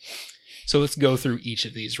reports here. So let's go through each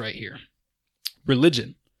of these right here.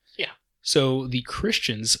 Religion. So the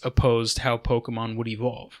Christians opposed how Pokemon would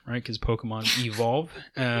evolve, right? Because Pokemon evolve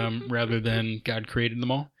rather than God created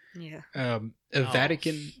them all. Yeah.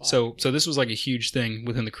 Vatican. So this was like a huge thing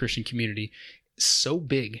within the Christian community, so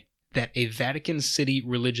big that a Vatican City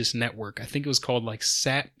religious network, I think it was called like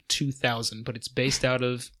SAT 2000, but it's based out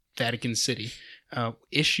of Vatican City,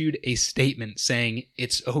 issued a statement saying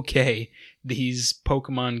it's okay. These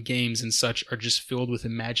Pokemon games and such are just filled with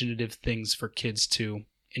imaginative things for kids to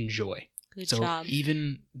enjoy. Good so job.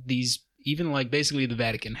 even like basically the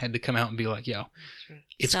Vatican had to come out and be like, yo,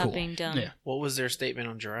 it's Stop cool. being dumb. Yeah. What was their statement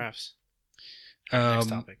on giraffes? Um, Next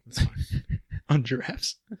topic. That's fine. on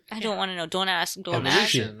giraffes. I don't want to know. Don't ask. Don't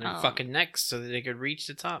ask. Evolution. Their Oh. fucking necks so that they could reach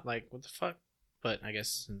the top. Like, what the fuck? But I guess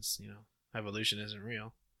since, evolution isn't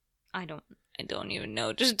real. I don't even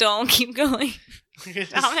know. Just don't keep going.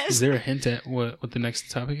 Thomas. Is there a hint at what the next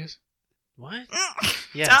topic is? What? Thomas.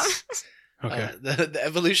 Yes. Okay. The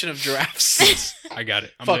evolution of giraffes. I got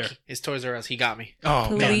it. I'm Fuck. there. It's Toys R Us. He got me.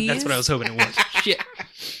 Oh, man. That's Please? what I was hoping it was. Shit.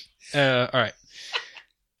 All right.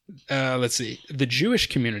 Let's see. The Jewish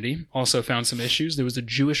community also found some issues. There was a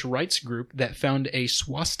Jewish rights group that found a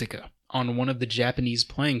swastika on one of the Japanese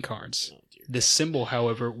playing cards. This symbol,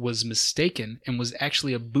 however, was mistaken and was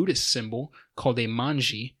actually a Buddhist symbol called a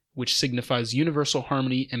manji, which signifies universal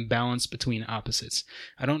harmony and balance between opposites.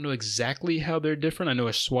 I don't know exactly how they're different. I know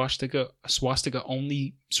a swastika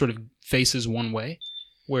only sort of faces one way,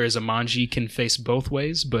 whereas a manji can face both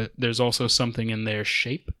ways, but there's also something in their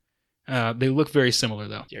shape. They look very similar,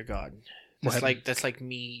 though. Dear God. That's like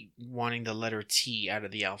me wanting the letter T out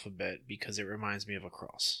of the alphabet because it reminds me of a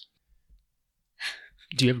cross.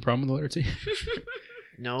 Do you have a problem with the letter T?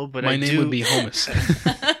 No, but My I name do. would be Homus.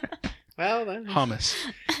 Well, then. Hummus.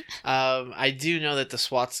 I do know that the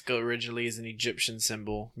swastika originally is an Egyptian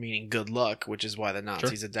symbol, meaning good luck, which is why the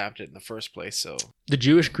Nazis adapted it in the first place. So The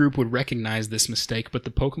Jewish group would recognize this mistake, but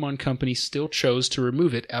the Pokemon Company still chose to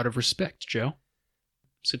remove it out of respect, Joe.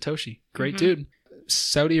 Satoshi. Great dude.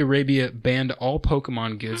 Saudi Arabia banned all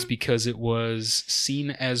Pokemon goods because it was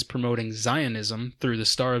seen as promoting Zionism through the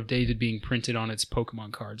Star of David being printed on its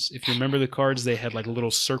Pokemon cards. If you remember the cards, they had like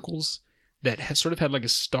little circles that sort of had like a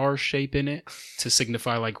star shape in it to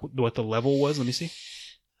signify like what the level was. Let me see.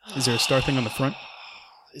 Is there a star thing on the front?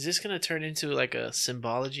 is this going to turn into like a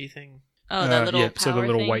symbology thing? Oh, that little power so the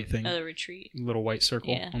little thing? white thing. Oh, the retreat. Little white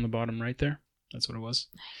circle Yeah. on the bottom right there. That's what it was.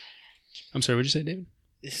 I'm sorry, what did you say, David?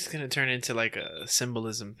 This is going to turn into like a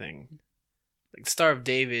symbolism thing. Like the Star of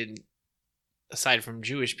David, aside from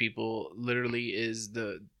Jewish people, literally is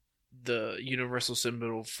the universal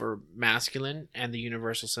symbol for masculine and the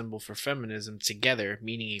universal symbol for feminism together,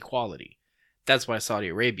 meaning equality. That's why Saudi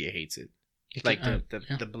Arabia hates it. Like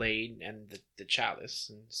the blade and the chalice,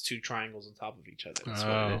 and it's two triangles on top of each other. That's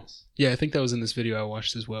what it is. Yeah, I think that was in this video I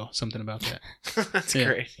watched as well. Something about that. That's Yeah.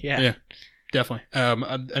 great. Yeah. Yeah, definitely.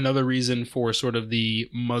 Another reason for sort of the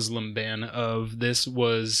Muslim ban of this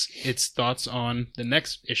was its thoughts on the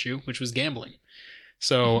next issue, which was gambling.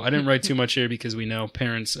 So I didn't write too much here because we know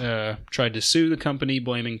parents tried to sue the company,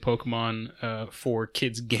 blaming Pokemon for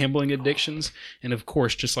kids' gambling addictions. And of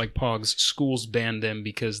course, just like Pogs, schools banned them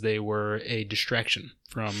because they were a distraction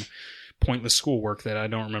from pointless schoolwork that I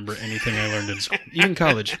don't remember anything I learned in school. Even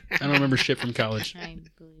college. I don't remember shit from college. I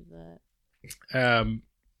believe that.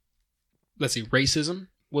 Let's see, racism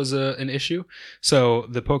was an issue. So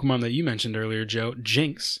the Pokemon that you mentioned earlier, Joe,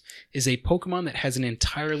 Jinx, is a Pokemon that has an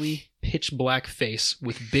entirely pitch black face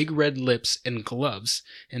with big red lips and gloves.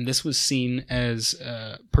 And this was seen as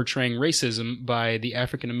portraying racism by the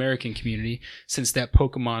African American community, since that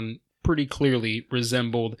Pokemon pretty clearly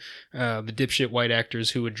resembled the dipshit white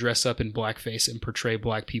actors who would dress up in blackface and portray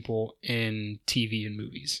black people in TV and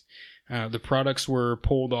movies. The products were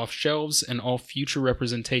pulled off shelves, and all future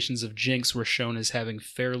representations of Jinx were shown as having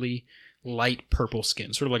fairly light purple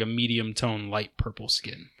skin, sort of like a medium tone light purple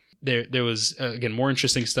skin. There was, again, more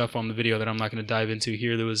interesting stuff on the video that I'm not going to dive into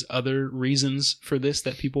here. There was other reasons for this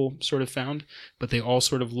that people sort of found, but they all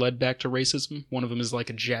sort of led back to racism. One of them is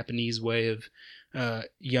like a Japanese way of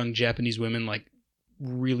young Japanese women like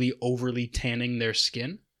really overly tanning their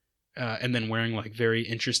skin and then wearing like very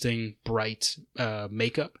interesting, bright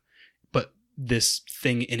makeup. But this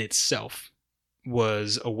thing in itself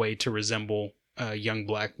was a way to resemble young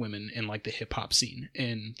black women in like the hip hop scene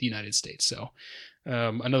in the United States. So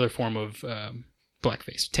another form of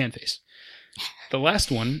blackface, tan face. The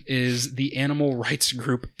last one is the animal rights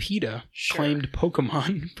group PETA claimed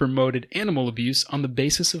Pokemon promoted animal abuse on the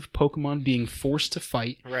basis of Pokemon being forced to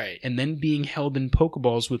fight and then being held in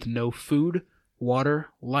Pokeballs with no food, water,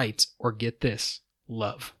 light, or get this,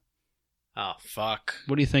 love. Oh, fuck.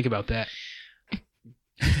 What do you think about that?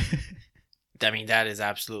 I mean, that is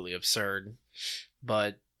absolutely absurd.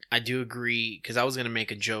 But I do agree, because I was going to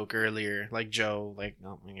make a joke earlier, like Joe, like,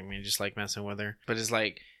 no, I mean, just like messing with her. But it's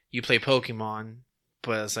like, you play Pokemon,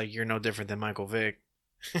 but it's like, you're no different than Michael Vick.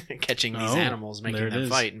 Catching these animals, making them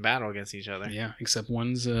fight and battle against each other. Yeah, except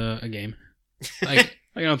one's a game. I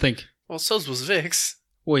don't think. Well, so's was Vic's.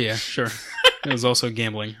 Well, yeah, sure. It was also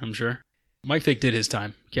gambling, I'm sure. Mike Vick did his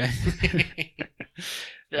time, okay?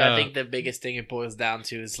 I think the biggest thing it boils down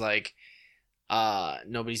to is like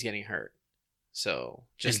nobody's getting hurt. So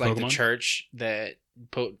just like Pokemon? The church that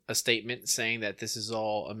put a statement saying that this is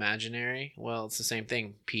all imaginary, well, it's the same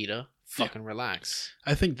thing. PETA, fucking relax.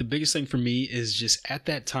 I think the biggest thing for me is just at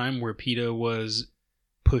that time where PETA was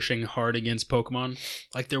pushing hard against Pokemon,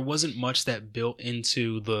 like there wasn't much that built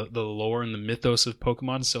into the lore and the mythos of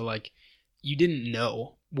Pokemon. So like you didn't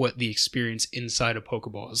know what the experience inside a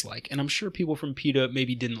Pokeball is like. And I'm sure people from PETA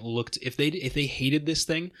maybe didn't look if they hated this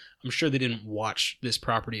thing, I'm sure they didn't watch this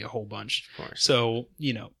property a whole bunch. Of course. So,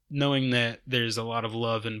 knowing that there's a lot of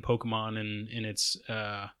love in Pokemon and in its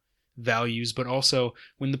values, but also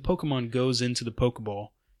when the Pokemon goes into the Pokeball,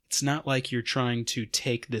 it's not like you're trying to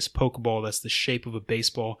take this Pokeball that's the shape of a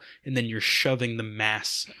baseball and then you're shoving the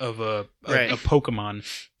mass of a Pokemon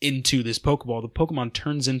into this Pokeball. The Pokemon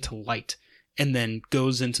turns into light and then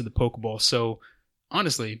goes into the Pokeball. So,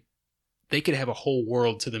 honestly, they could have a whole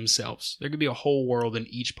world to themselves. There could be a whole world in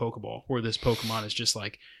each Pokeball where this Pokemon is just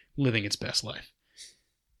like living its best life.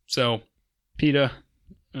 So, PETA,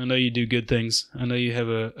 I know you do good things. I know you have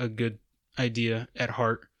a good idea at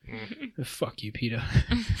heart. Fuck you, PETA.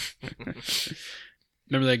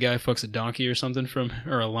 Remember that guy fucks a donkey or something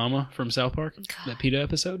or a llama from South Park? God. That PETA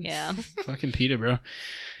episode? Yeah. Fucking PETA, bro.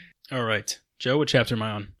 All right. Joe, what chapter am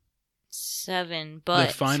I on? 7, but...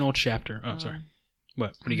 The final chapter. Oh, sorry.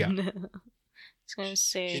 What do you got? I was going to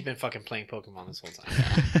say... She's been fucking playing Pokemon this whole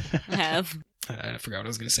time. I have. I forgot what I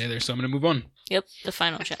was going to say there, so I'm going to move on. Yep, the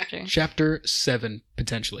final chapter. Chapter 7,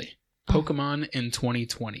 potentially. Pokemon in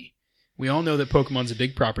 2020. We all know that Pokemon's a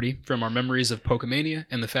big property from our memories of Pokemania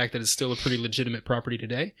and the fact that it's still a pretty legitimate property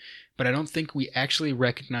today, but I don't think we actually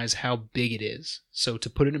recognize how big it is. So to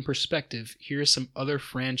put it in perspective, here are some other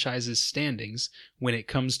franchises' standings when it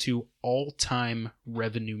comes to all-time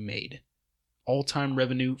revenue made. All-time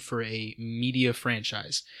revenue for a media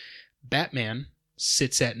franchise. Batman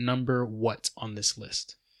sits at number what on this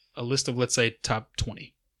list? A list of, let's say, top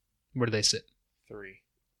 20. Where do they sit? 3.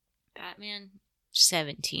 Batman,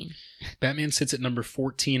 17. Batman sits at number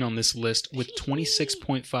 14 on this list with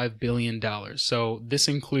 $26.5 billion. So this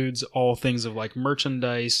includes all things of like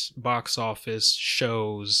merchandise, box office,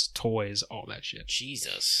 shows, toys, all that shit.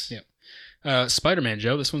 Jesus. Yeah. Spider-Man,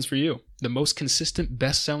 Joe, this one's for you. The most consistent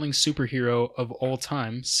best-selling superhero of all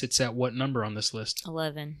time sits at what number on this list?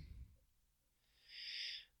 11.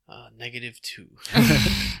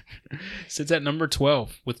 -2. Sits at number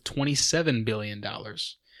 12 with $27 billion.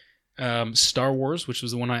 Star Wars, which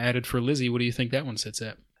was the one I added for Lizzie, what do you think that one sits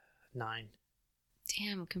at? 9.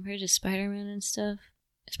 Damn, compared to Spider-Man and stuff.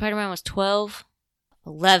 Spider-Man was 12.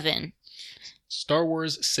 11. Star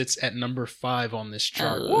Wars sits at number 5 on this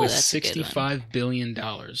chart Oh, with that's a good one. $65 billion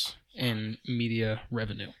in media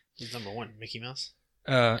revenue. Who's number 1? Mickey Mouse?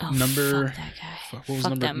 Number Fuck that guy. what was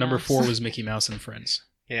Fuck that number mouse. 4 was Mickey Mouse and Friends.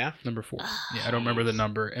 Yeah. Number 4. Yeah, I don't remember the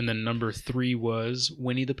number. And then number 3 was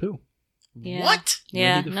Winnie the Pooh. Yeah. What?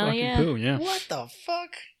 Yeah, Winnie the no, fucking yeah. Pooh, yeah. What the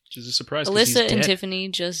fuck? Which is a surprise. 'Cause he's Alyssa and dead. Tiffany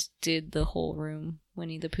just did the whole room,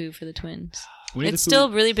 Winnie the Pooh for the twins. Winnie It's the Pooh, still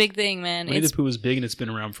a really big thing, man. Winnie It's, the Pooh is big and it's been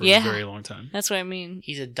around for Yeah. a very long time. that's what I mean.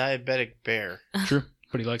 He's a diabetic bear. True,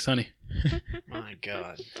 but he likes honey. My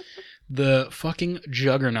God. The fucking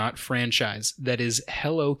juggernaut franchise that is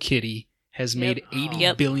Hello Kitty has made $80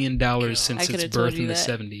 Yep. billion God. since I its could've told birth in you the that.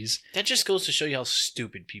 70s. That just goes to show you how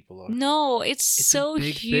stupid people are. No, it's It's so a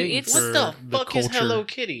big huge. thing It's for What the the fuck is culture. Hello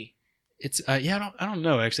Kitty? It's I don't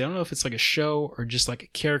know actually. I don't know if it's like a show or just like a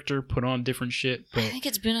character put on different shit. I But think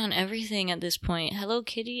it's been on everything at this point. Hello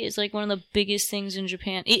Kitty is like one of the biggest things in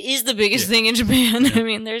Japan. It is the biggest Yeah. thing in Japan. Yeah. I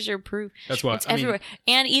mean, there's your proof. that's why It's I mean, everywhere.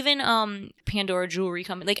 And even Pandora jewelry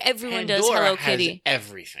company. Like everyone does Pandora Hello has Kitty.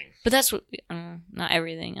 everything. But that's what not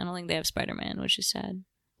everything. I don't think they have Spider-Man, which is sad.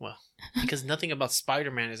 Well, because nothing about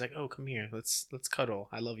Spider-Man is like, oh, come here, let's cuddle.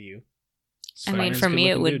 I love you. I mean, Spider-Man's for a me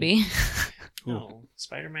it good-looking would dude. be. Ooh. No,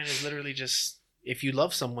 Spider-Man is literally just if you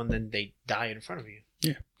love someone, then they die in front of you.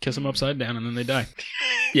 Yeah, kiss them upside down and then they die.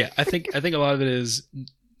 Yeah, I think a lot of it is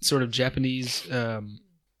sort of Japanese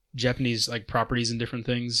like properties and different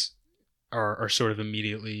things are sort of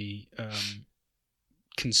immediately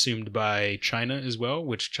consumed by China as well,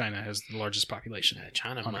 which China has the largest population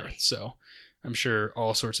China on money. Earth. So I'm sure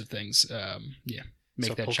all sorts of things, make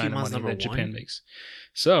So that China Pokemon's money number that Japan one? makes.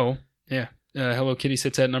 So yeah, Hello Kitty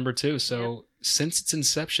sits at number 2. So since its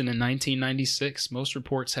inception in 1996, most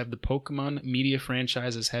reports have the Pokemon media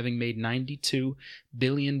franchise as having made $92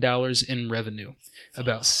 billion in revenue.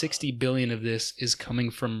 About $60 billion of this is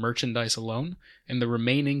coming from merchandise alone, and the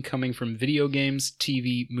remaining coming from video games,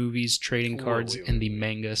 TV, movies, trading cards, Wait. and the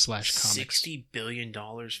manga/comics. $60 billion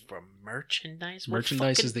from merchandise? What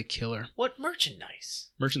Merchandise fucking- is the killer. What merchandise?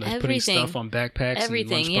 Merchandise, putting Everything. stuff on backpacks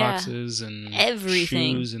Everything, and yeah. lunchboxes and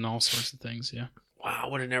Everything. shoes and all sorts of things. Yeah, Wow, I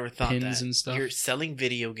would have never thought Pins that. and stuff. You're selling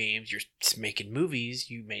video games, you're making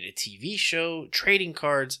movies, you made a TV show, trading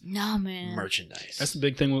cards, No, man. merchandise. that's the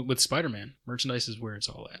big thing with Spider-Man. Merchandise is where it's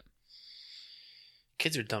all at.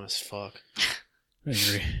 Kids are dumb as fuck. I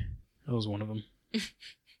agree. That was one of them.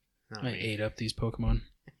 Not I me. ate up these Pokemon.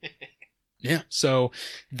 Yeah, so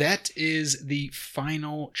that is the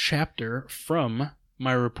final chapter from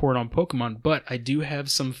my report on Pokemon, but I do have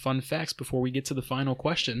some fun facts before we get to the final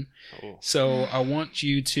question. Oh. So I want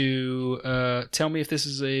you to tell me if this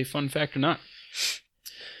is a fun fact or not.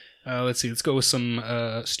 Let's see, let's go with some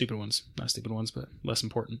stupid ones. Not stupid ones, but less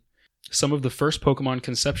important. Some of the first Pokemon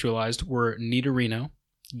conceptualized were Nidorino,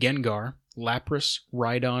 Gengar, Lapras,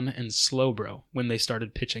 Rhydon, and Slowbro when they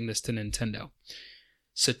started pitching this to Nintendo.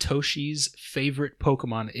 Satoshi's favorite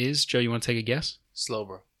Pokemon is, Joe, you want to take a guess?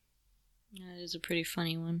 Slowbro. That is a pretty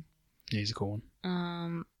funny one. Yeah, he's a cool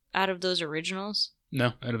one. Out of those originals?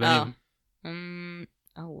 No, out of any of them.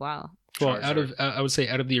 Oh wow. Well, Charizard. I would say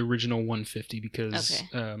out of the original 150 because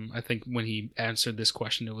Okay. I think when he answered this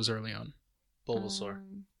question, it was early on. Bulbasaur.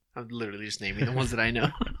 I'm literally just naming the ones that I know.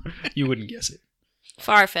 You wouldn't guess it.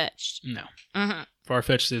 Farfetch'd. No. Mm-hmm.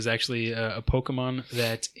 Farfetch'd is actually a Pokemon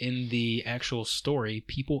that in the actual story,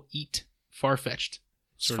 people eat. Farfetch'd.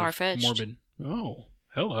 Sort of Farfetch'd. morbid. Oh,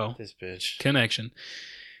 hello. This bitch. Connection.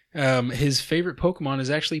 His favorite Pokemon is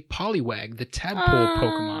actually Poliwag, the tadpole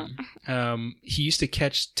Pokemon. He used to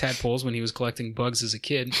catch tadpoles when he was collecting bugs as a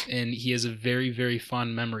kid, and he has a very, very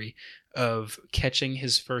fond memory of catching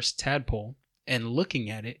his first tadpole and looking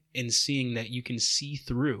at it and seeing that you can see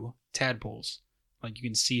through tadpoles. Like you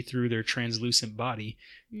can see through their translucent body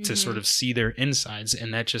to sort of see their insides,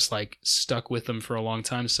 and that just like stuck with him for a long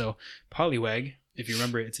time. So Poliwag, if you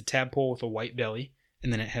remember, it's a tadpole with a white belly.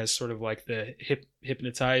 And then it has sort of like the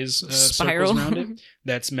hypnotize spiral circles around it.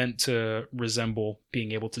 That's meant to resemble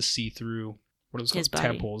being able to see through what are those His called?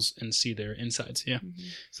 body. Tadpoles and see their insides. Yeah. Mm-hmm.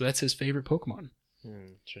 So that's his favorite Pokemon.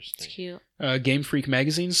 It's Interesting. cute. Game Freak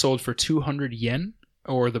magazine sold for 200 yen,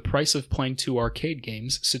 or the price of playing 2 arcade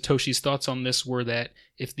games. Satoshi's thoughts on this were that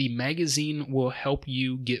if the magazine will help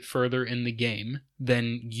you get further in the game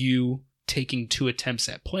than you taking 2 attempts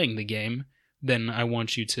at playing the game, then I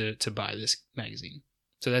want you to buy this magazine.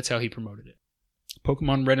 So that's how he promoted it.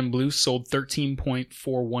 Pokemon Red and Blue sold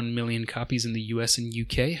 13.41 million copies in the US and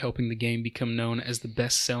UK, helping the game become known as the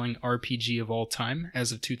best-selling RPG of all time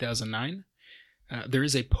as of 2009. There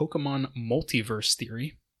is a Pokemon multiverse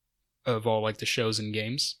theory of all like the shows and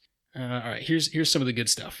games. All right, here's some of the good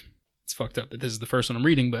stuff. It's fucked up that this is the first one I'm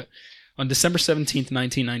reading, but on December 17th,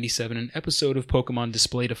 1997, an episode of Pokemon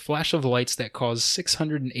displayed a flash of lights that caused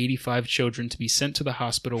 685 children to be sent to the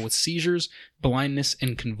hospital with seizures, blindness,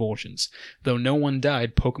 and convulsions. Though no one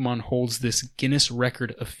died, Pokemon holds this Guinness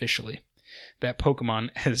record officially. That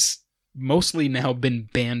Pokemon has mostly now been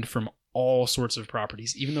banned from all sorts of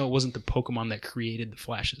properties, even though it wasn't the Pokemon that created the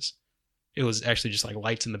flashes. It was actually just like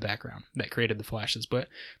lights in the background that created the flashes, but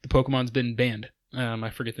the Pokemon's been banned. I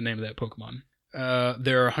forget the name of that Pokemon.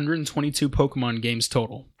 There are 122 Pokemon games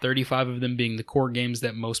total, 35 of them being the core games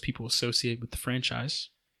that most people associate with the franchise.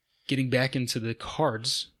 Getting back into the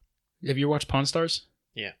cards, have you ever watched Pawn Stars?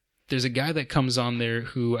 Yeah. There's a guy that comes on there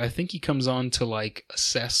who I think he comes on to like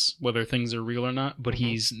assess whether things are real or not, but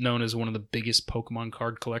he's known as one of the biggest Pokemon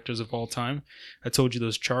card collectors of all time. I told you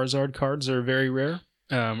those Charizard cards are very rare,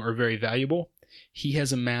 or very valuable. He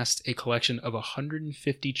has amassed a collection of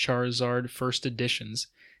 150 Charizard first editions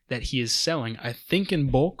that he is selling, I think in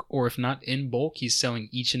bulk, or if not in bulk, he's selling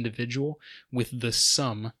each individual with the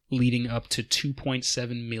sum leading up to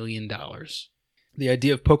 $2.7 million. The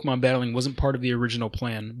idea of Pokemon battling wasn't part of the original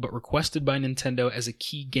plan, but requested by Nintendo as a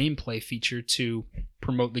key gameplay feature to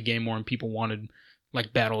promote the game more, and people wanted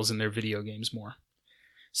like battles in their video games more.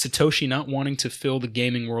 Satoshi, not wanting to fill the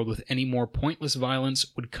gaming world with any more pointless violence,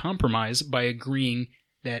 would compromise by agreeing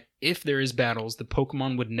that if there is battles, the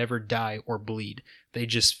Pokemon would never die or bleed. They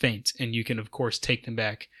just faint, and you can, of course, take them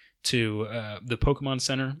back to the Pokemon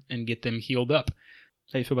Center and get them healed up.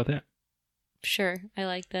 How do you feel about that? Sure, I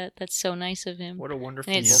like that. That's so nice of him. What a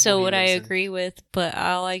wonderful And it's world so he what I lives in. agree with, but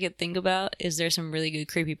all I could think about is there's some really good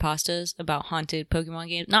creepypastas about haunted Pokemon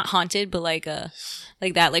games. Not haunted, but like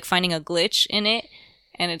that, like finding a glitch in it.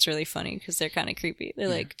 And it's really funny because they're kind of creepy. They're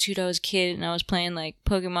like, dude, I was a kid and I was playing like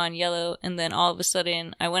Pokemon Yellow, and then all of a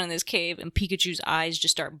sudden I went in this cave and Pikachu's eyes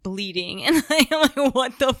just start bleeding, and I'm like,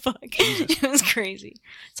 what the fuck? It was crazy.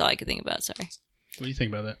 That's all I could think about. Sorry. What do you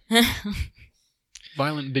think about that?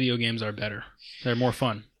 Violent video games are better. They're more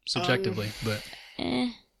fun, subjectively, but... Eh.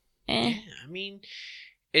 Yeah, I mean,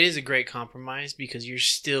 it is a great compromise because you're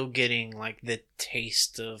still getting like the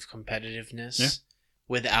taste of competitiveness. Yeah.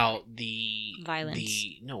 Without the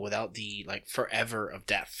Violence. Without the like forever of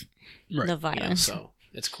death. Right. The You know, violence. so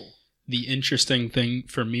it's cool. The interesting thing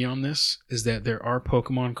for me on this is that there are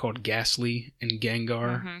Pokemon called Ghastly and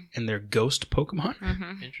Gengar, Mhm. and they're ghost Pokemon.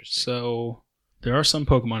 Mm-hmm. Interesting. So there are some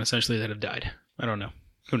Pokemon essentially that have died. I don't know.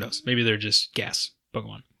 Who knows? Maybe they're just gas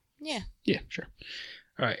Pokemon. Yeah. Yeah, sure.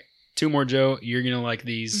 All right. 2 more, Joe. You're going to like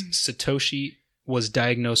these. Satoshi was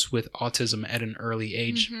diagnosed with autism at an early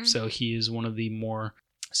age. So he is one of the more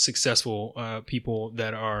successful people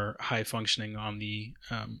that are high functioning on the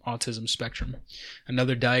autism spectrum.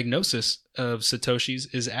 Another diagnosis of Satoshi's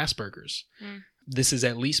is Asperger's. This is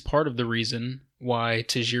at least part of the reason why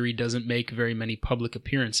Tajiri doesn't make very many public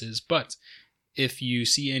appearances, but if you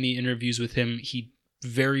see any interviews with him, he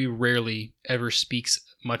very rarely ever speaks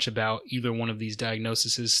much about either one of these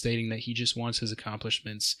diagnoses, stating that he just wants his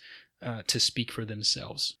accomplishments to speak for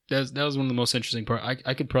themselves. That was one of the most interesting parts.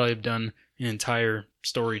 I could probably have done an entire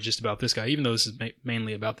story just about this guy, even though this is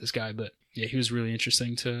mainly about this guy, but yeah, he was really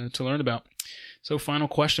interesting to learn about. So final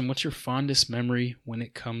question, what's your fondest memory when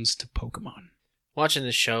it comes to Pokemon? Watching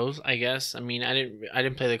the shows, I guess. I mean, I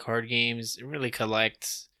didn't play the card games, didn't really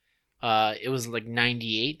collect. It was like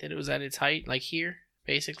 98 that it was at its height, like here,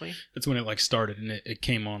 basically. That's when it like started, and it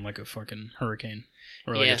came on like a fucking hurricane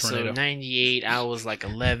or like a tornado. So 98, I was like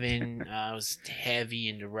 11. I was heavy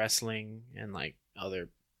into wrestling and like other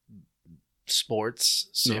sports.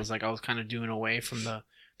 So it was like I was kind of doing away from the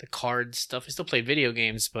card stuff. I still played video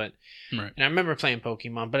games, but right. And I remember playing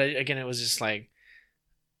Pokemon, but again, it was just like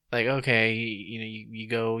okay, you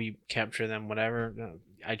go, you capture them, whatever.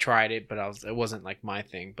 I tried it, but it wasn't like my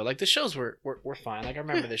thing. But like the shows were fine. Like I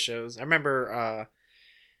remember the shows. I remember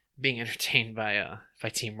being entertained by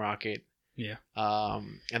Team Rocket. Yeah.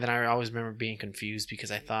 And then I always remember being confused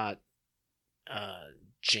because I thought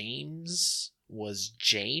James was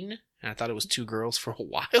Jane, and I thought it was 2 girls for a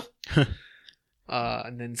while.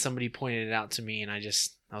 And then somebody pointed it out to me, and I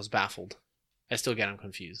was baffled. I still get them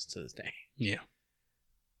confused to this day. Yeah.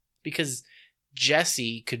 Because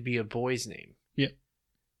Jesse could be a boy's name. Yeah.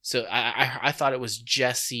 So I thought it was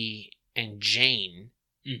Jesse and Jane.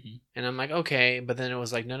 Mm-hmm. And I'm like, okay. But then it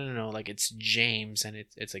was like, no. Like, it's James and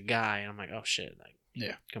it's a guy. And I'm like, oh, shit. Like,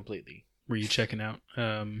 yeah. Completely. Were you checking out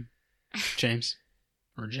James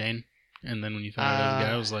or Jane? And then when you found out it was a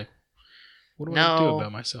guy, I was like, what do I do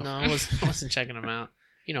about myself? No, I wasn't checking them out.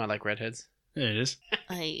 You know I like redheads. There it is.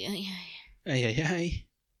 Hey.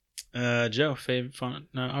 Joe, favorite font?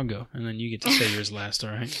 No, I'll go, and then you get to say yours last,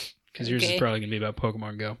 all right? Because yours is probably gonna be about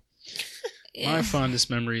Pokemon Go. Yeah. My fondest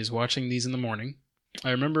memory is watching these in the morning.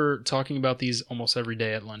 I remember talking about these almost every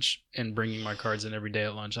day at lunch and bringing my cards in every day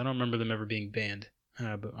at lunch. I don't remember them ever being banned,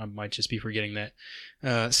 but I might just be forgetting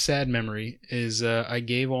that. Sad memory is I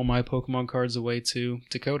gave all my Pokemon cards away to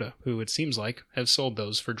Dakota, who it seems like have sold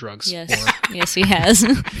those for drugs. Yes, yes, he has.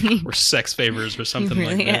 Or sex favors or something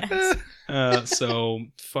really like that. So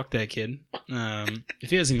fuck that kid. If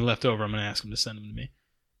he has any left over, I'm gonna ask him to send them to me.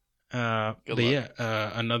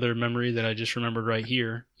 Another memory that I just remembered right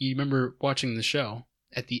here. You remember watching the show?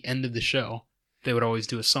 At the end of the show, they would always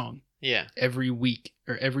do a song. Yeah. Every week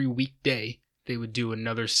or every weekday, they would do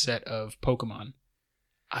another set of Pokemon.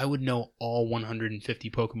 I would know all 150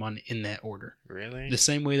 Pokemon in that order. Really? The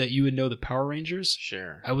same way that you would know the Power Rangers.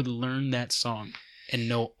 Sure. I would learn that song and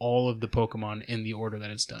know all of the Pokemon in the order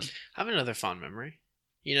that it's done. I have another fond memory.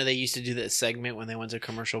 You know, they used to do that segment when they went to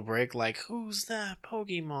commercial break, like, who's that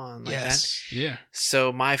Pokemon? Like yes. That. Yeah.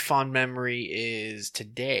 So my fond memory is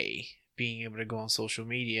today being able to go on social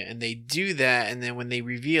media, and they do that, and then when they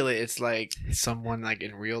reveal it, it's like someone like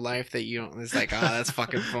in real life that you don't, it's like, that's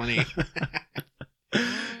fucking funny.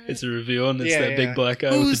 It's a reveal, and it's that big black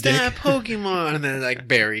guy with the dick. Who's that Pokemon? And then like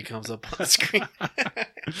Barry comes up on the screen.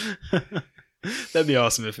 That'd be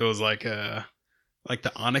awesome if it was like the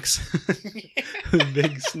Onyx, the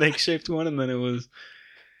big snake-shaped one, and then it was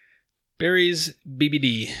Barry's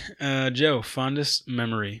BBD. Joe, fondest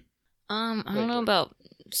memory? I don't know about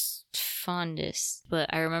fondest,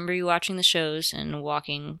 but I remember you watching the shows and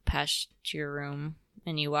walking past your room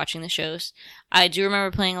and you watching the shows. I do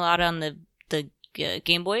remember playing a lot on the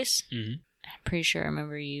Game Boys. Mm-hmm. I'm pretty sure I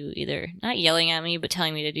remember you either not yelling at me, but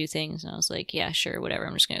telling me to do things, and I was like, yeah, sure, whatever,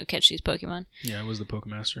 I'm just going to catch these Pokemon. Yeah, I was the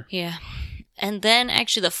Pokemaster. Yeah. And then,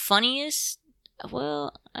 actually, the funniest,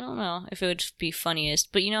 well, I don't know if it would be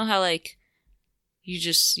funniest, but you know how, like,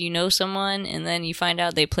 you know someone, and then you find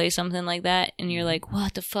out they play something like that, and you're like,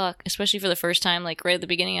 what the fuck? Especially for the first time, like, right at the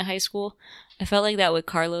beginning of high school. I felt like that with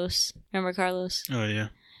Carlos. Remember Carlos? Oh, yeah.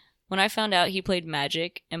 When I found out he played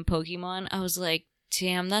Magic and Pokemon, I was like,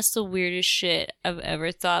 damn, that's the weirdest shit I've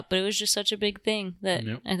ever thought. But it was just such a big thing that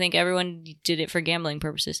I think everyone did it for gambling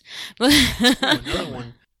purposes. Another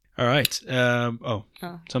one. All right.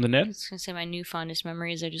 Something, Ned? I was going to say my new fondest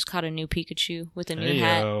memories. I just caught a new Pikachu with a new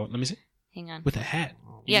hat. Let me see. Hang on. With a hat?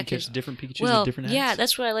 You catch different Pikachus with different hats? Yeah,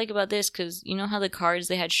 that's what I like about this, because you know how the cards,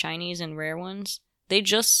 they had shinies and rare ones? they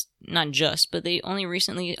but they only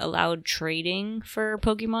recently allowed trading for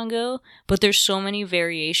Pokemon Go, but there's so many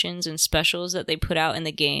variations and specials that they put out in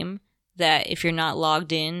the game that if you're not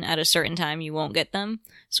logged in at a certain time, you won't get them.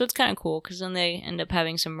 So it's kind of cool, because then they end up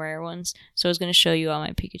having some rare ones. So I was going to show you all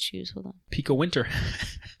my Pikachus. Hold on. Pika Winter.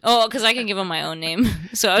 Oh, because I can give them my own name.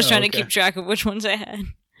 So I was trying to okay. keep track of which ones I had.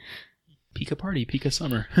 Pika Party, Pika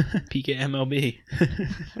Summer, Pika MLB.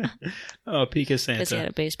 Oh, Pika Santa. Because he had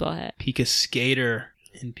a baseball hat. Pika Skater,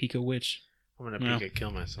 and Pika Witch. I'm gonna Pika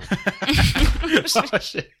kill myself. Oh,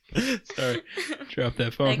 shit. Sorry. Drop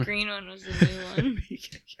that phone. That green one was the new one.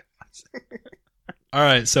 All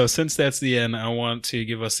right, so since that's the end, I want to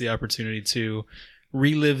give us the opportunity to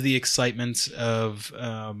relive the excitement of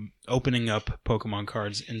opening up Pokemon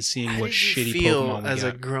cards and seeing How what did you shitty feel Pokemon we as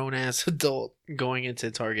a got. grown-ass adult going into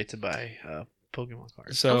Target to buy Pokemon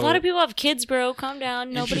cards? So A lot of people have kids, bro. Calm down.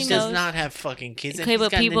 And Nobody he knows. does not have fucking kids. And Okay, he's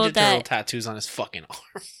but got people Ninja Turtle that- tattoos on his fucking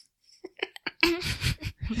arm.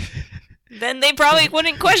 Then they probably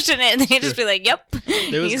wouldn't question it. They'd just be like, yep,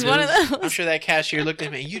 he's one of I'm those. sure that cashier looked at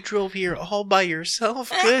me. You drove here all by yourself.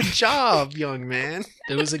 Good job, young man.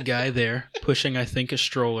 there was a guy there pushing, I think, a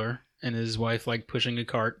stroller, and his wife like pushing a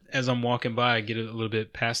cart. As I'm walking by, I get a little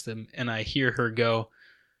bit past him, and I hear her go,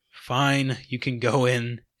 "Fine, you can go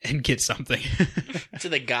in and get something." To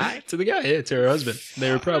the guy? To the guy, yeah, to her husband.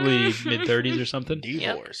 They were probably mid-30s or something.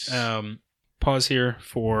 Divorce. Pause here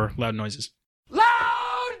for loud noises. Loud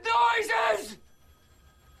noises!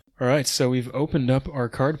 All right, so we've opened up our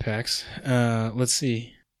card packs. Let's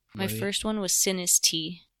see. My first one was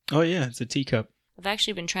Sinistee. Oh yeah, it's a teacup. I've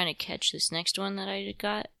actually been trying to catch this next one that I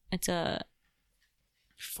got. It's a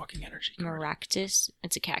Fucking energy card. Maractus.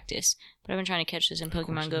 It's a cactus. But I've been trying to catch this in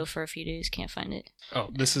Pokemon Go for a few days. Can't find it. Oh,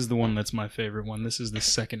 this is the one that's my favorite one. This is the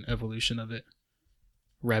second evolution of it.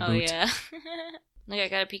 Raboot. Oh, yeah. Look, I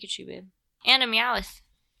got a Pikachu, babe. And a Meowth.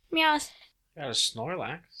 Meowth. Got a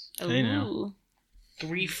Snorlax. Hey, now. Ooh.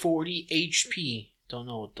 340 HP. Don't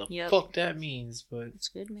know what the Yep. fuck that means, but That's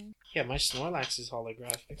good, man. yeah, my Snorlax is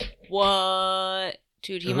holographic. What?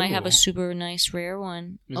 Dude, he might have Ooh. a super nice rare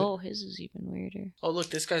one. Is it? Oh, his is even weirder. Oh, look,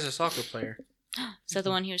 this guy's a soccer player. Is that the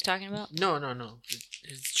one he was talking about? No.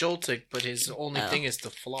 It's Joltik, but his only Oh. thing is the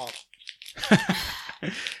flop.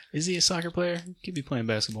 Is he a soccer player? He could be playing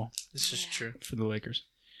basketball This is true. for the Lakers.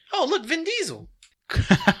 Oh, look, Vin Diesel.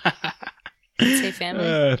 Say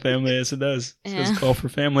family. Family, yes it does. It says Yeah. call for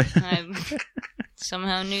family. I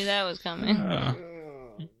somehow knew that was coming.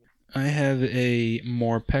 I have a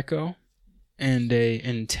Morpeko and a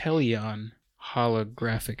Inteleon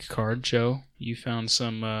holographic card. Joe, you found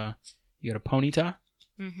some, you got a Ponyta?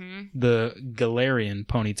 Mm-hmm. The Galarian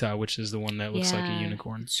Ponyta, which is the one that looks like a Yeah.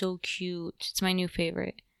 unicorn. So cute. It's my new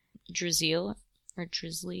favorite. Drizzle or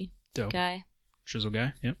Drizzly Dope. guy. Drizzle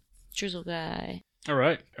guy, yep. Drizzle guy. All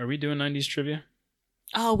right, are we doing 90s trivia?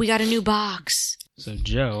 Oh, we got a new box. So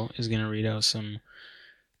Joe is going to read out some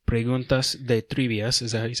preguntas de trivias.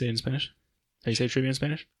 Is that how you say it in Spanish? How you say trivia in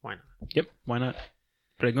Spanish? Why not? Yep, why not?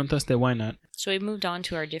 Preguntas de why not. So we moved on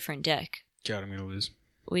to our different deck. God, I'm going to lose.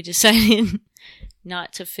 We decided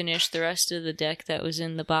not to finish the rest of the deck that was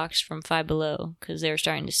in the box from Five Below because they were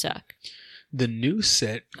starting to suck. The new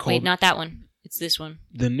set called... Wait, not that one. It's this one.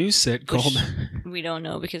 The new set called... We don't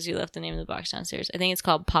know because you left the name of the box downstairs. I think it's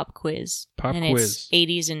called Pop Quiz. Pop and Quiz.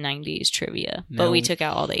 it's 80s and 90s trivia. Now- But we took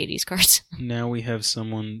out all the 80s cards. Now we have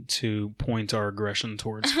someone to point our aggression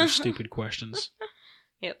towards for stupid questions.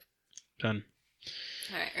 Yep. Done.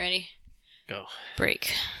 All right, ready? Go.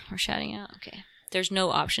 Break. We're shouting out. Okay. There's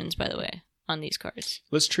no options, by the way, on these cards.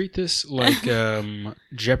 Let's treat this like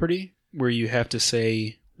Jeopardy, where you have to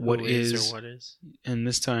say what Who is, or what is? and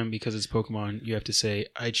this time, because it's Pokemon, you have to say,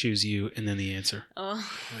 I choose you, and then the answer. Oh,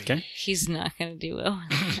 Okay? he's not going to do well.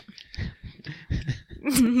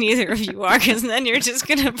 Neither of you are, because then you're just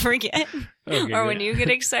going to forget. Okay, Or when good. you get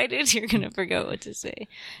excited, you're going to forget what to say.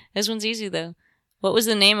 This one's easy, though. What was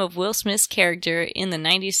the name of Will Smith's character in the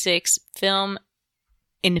 96 film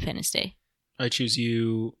Independence Day? I choose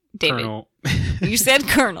you, David. Colonel... You said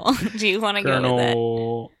Colonel. Do you want to go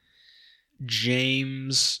Colonel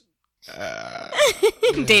James... with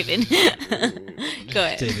that? David. Go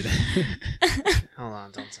ahead. David. Hold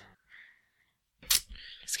on, don't tell.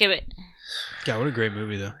 Skip it. God, what a great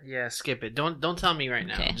movie, though. Yeah, skip it. Don't tell me right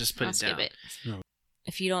now. Okay. Just put I'll it down. skip it. No.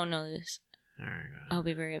 If you don't know this, All right. I'll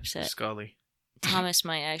be very upset. Scully. Thomas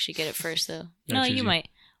might actually get it first, though. I No, choose you you. might.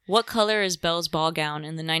 What color is Belle's ball gown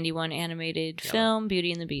in the 91 animated Yellow. film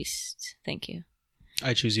Beauty and the Beast? Thank you.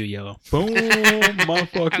 I choose you, yellow. Boom! My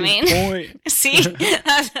fucking point. See?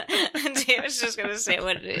 David's just going to say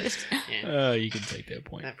what it is. Yeah. You can take that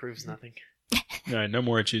point. That proves nothing. All right, no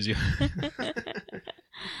more I choose you.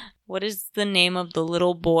 What is the name of the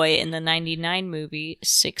little boy in the 99 movie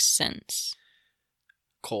Sixth Sense?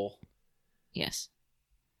 Cole. Yes.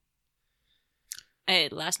 Hey,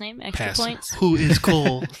 last name? Extra Pass. points? Who is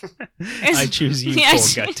Cole? I choose you, Yeah, Cole.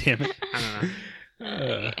 I- God damn it. I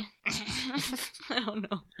don't know. I don't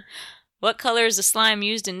know. What color is the slime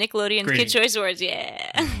used in Nickelodeon's Green. Kid Choice Awards?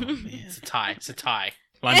 Yeah. It's a tie. It's a tie.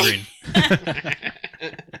 Lime green.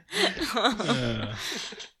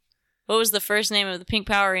 What was the first name of the Pink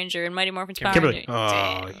Power Ranger in Mighty Morphin's Power Kimberly. Ranger? Oh,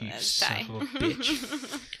 Damn, you that's son tie. of a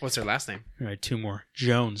bitch. What's her last name? All right, 2 more.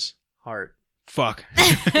 Jones. Hart. Fuck.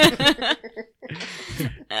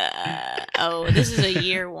 This is a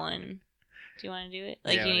year one. Do you want to do it?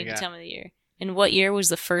 Like, Yeah, you what need do to you tell me the year. In what year was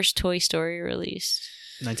the first Toy Story released?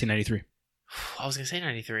 1993. I was going to say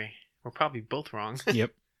 93. We're probably both wrong.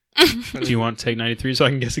 Yep. Do you want to take 93 so I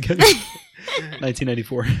can guess again?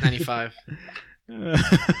 1994. 95. It's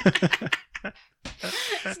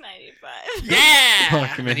 95. Yeah!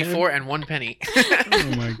 Fuck, man. 94 and 1 penny.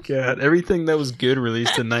 Oh my god. Everything that was good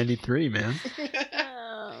released in 93, man.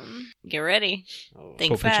 Get ready. Oh. Think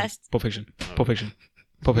Pulp Fiction. fast. Pulp Fiction. Pulp Fiction.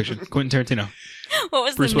 Pulp Fiction. Quentin Tarantino. What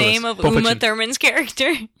was Bruce the Willis. name of Pulp Uma Fiction. Thurman's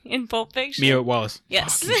character in Pulp Fiction? Mia Wallace.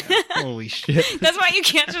 Yes. Fuck yeah. Holy shit. That's why you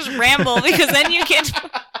can't just ramble, because then you can't.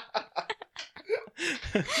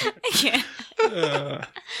 I can't.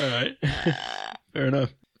 All right. Fair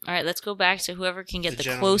enough. All right, let's go back to whoever can get The the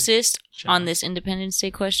gentleman. closest on Gentleman. this Independence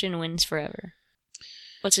Day question wins forever.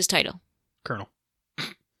 What's his title? Colonel.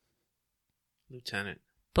 Lieutenant.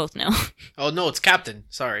 Both know. Oh, no, it's Captain.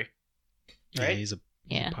 Sorry. Yeah, Right? he's a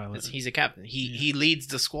Yeah. pilot. He's a captain. He leads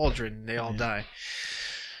the squadron. They all Yeah. die.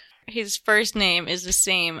 His first name is the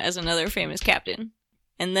same as another famous captain.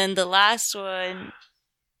 And then the last one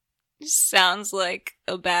sounds like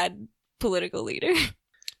a bad political leader.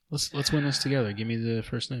 Let's win this together. Give me the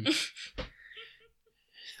first name. His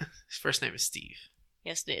first name is Steve.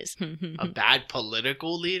 Yes, it is. A bad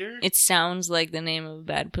political leader? It sounds like the name of a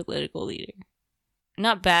bad political leader.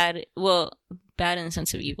 Not bad. Well, bad in the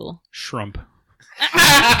sense of evil. Shrump.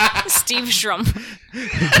 Steve Shrump.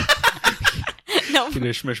 No. The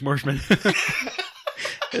Schmishmorshman.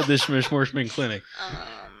 The Schmishmorshman Clinic. Oh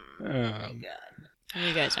my god.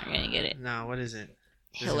 You guys aren't going to get it. No, what is it?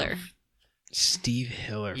 Hiller. Steve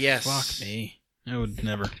Hiller. Yes. Fuck me. I would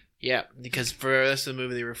never. Yeah, because for the rest of the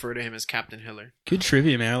movie, they refer to him as Captain Hiller. Good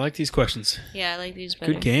trivia, man. I like these questions. Yeah, I like these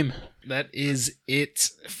better. Good game. That is it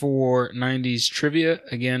for 90s trivia.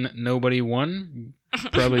 Again, nobody won.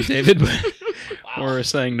 Probably David, but we're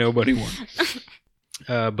saying nobody won.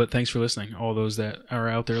 But thanks for listening. All those that are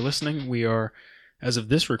out there listening, we are, as of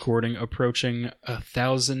this recording, approaching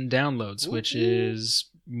 1,000 downloads, which is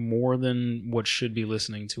more than what should be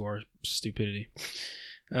listening to our stupidity.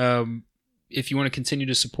 If you want to continue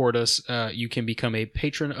to support us, you can become a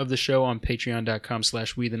patron of the show on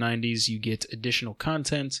patreon.com/we-the-90s. You get additional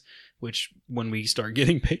content, which when we start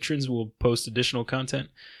getting patrons, we'll post additional content.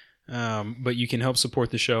 But you can help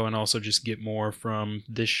support the show and also just get more from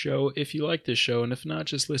this show if you like this show. And if not,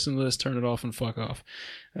 just listen to this, turn it off, and fuck off.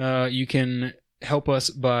 You can help us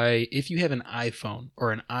by, if you have an iPhone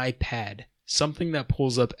or an iPad, something that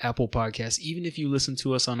pulls up Apple Podcasts, even if you listen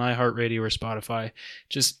to us on iHeartRadio or Spotify,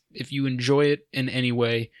 just if you enjoy it in any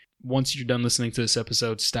way, once you're done listening to this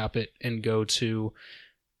episode, stop it and go to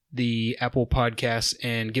the Apple Podcasts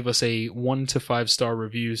and give us a 1 to 5 star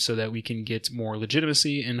review so that we can get more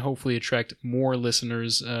legitimacy and hopefully attract more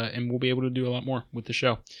listeners, and we'll be able to do a lot more with the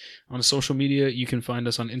show. On social media, you can find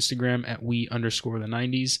us on Instagram at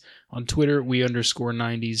we_the90s, on Twitter,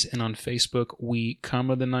 we_90s, and on Facebook,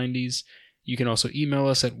 we_the90s. You can also email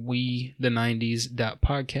us at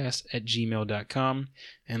we_the90s.podcast@gmail.com.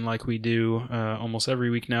 And like we do almost every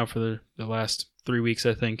week now for the last 3 weeks,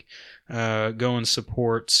 I think, go and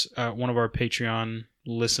support one of our Patreon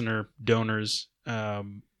listener donors,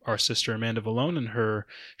 our sister Amanda Vallone, and her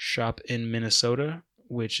shop in Minnesota,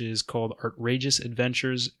 which is called Artrageous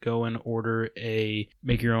Adventures. Go and order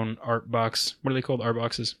make your own art box. What are they called? Art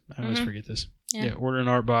boxes? I always forget this. Yeah, order an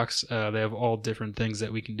art box. They have all different things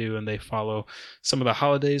that we can do, and they follow some of the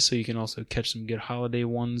holidays, so you can also catch some good holiday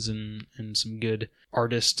ones and some good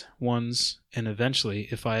artist ones. And eventually,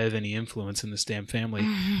 if I have any influence in this damn family,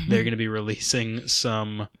 they're going to be releasing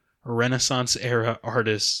some Renaissance-era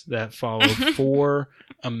artists that follow 4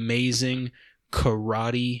 amazing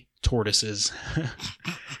karate tortoises.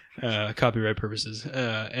 Copyright purposes.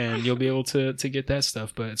 And you'll be able to get that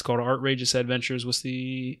stuff, but it's called Artrageous Adventures. What's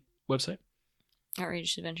the website?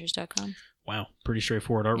 OutrageousAdventures.com. Wow, pretty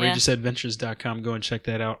straightforward. OutrageousAdventures.com. Go and check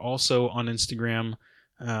that out. Also on Instagram,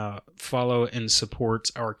 follow and support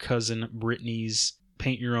our cousin Brittany's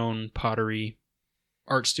Paint Your Own Pottery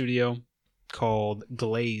art studio called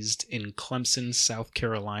Glazed in Clemson, South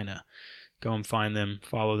Carolina. Go and find them,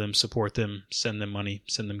 follow them, support them, send them money,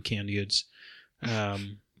 send them canned goods,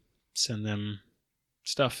 send them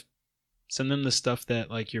stuff. Send them the stuff that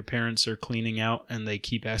like your parents are cleaning out and they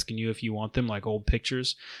keep asking you if you want them, like old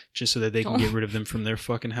pictures, just so that they can get rid of them from their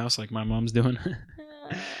fucking house, like my mom's doing.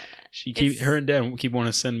 Her and Dad keep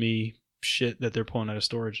wanting to send me shit that they're pulling out of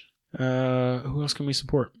storage. Who else can we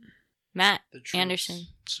support? Matt The troops. Anderson.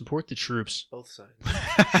 Support the troops. Both sides.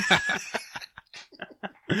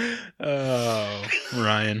 Oh,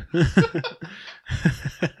 Ryan.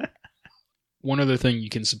 One other thing you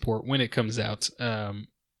can support when it comes out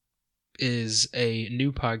is a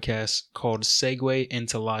new podcast called Segue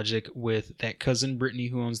into Logic with that cousin Brittany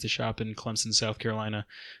who owns the shop in Clemson, South Carolina.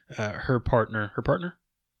 Her partner?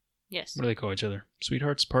 Yes. What do they call each other?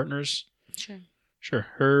 Sweethearts? Partners? Sure.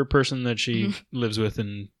 Her person that she lives with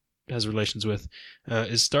and has relations with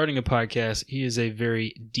is starting a podcast. He is a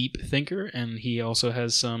very deep thinker, and he also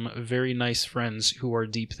has some very nice friends who are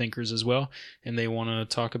deep thinkers as well, and they want to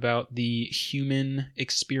talk about the human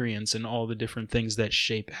experience and all the different things that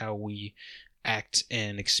shape how we act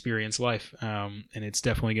and experience life. And it's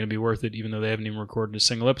definitely going to be worth it, even though they haven't even recorded a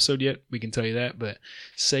single episode yet. We can tell you that. But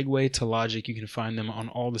Segue to Logic, you can find them on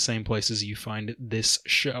all the same places you find this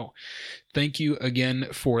show. Thank you again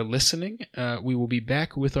for listening. We will be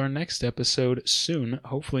back with our next episode soon.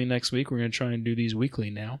 Hopefully next week. We're going to try and do these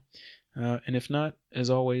weekly now. And if not,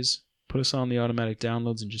 as always, put us on the automatic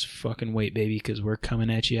downloads and just fucking wait, baby, because we're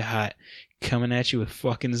coming at you hot. Coming at you with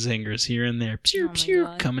fucking zingers here and there. Pew, pew.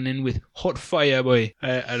 God. Coming in with hot fire, boy.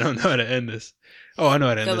 I don't know how to end this. Oh, I know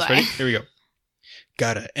how to end this. Ready? Here we go.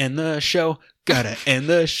 Gotta end the show. Gotta end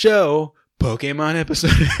the show. Pokemon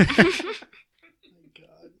episode. Oh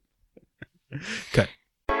my God. Cut.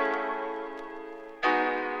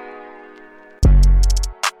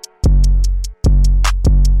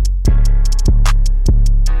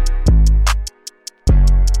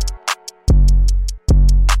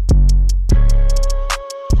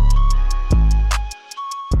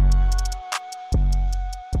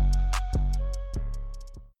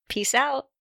 Peace out.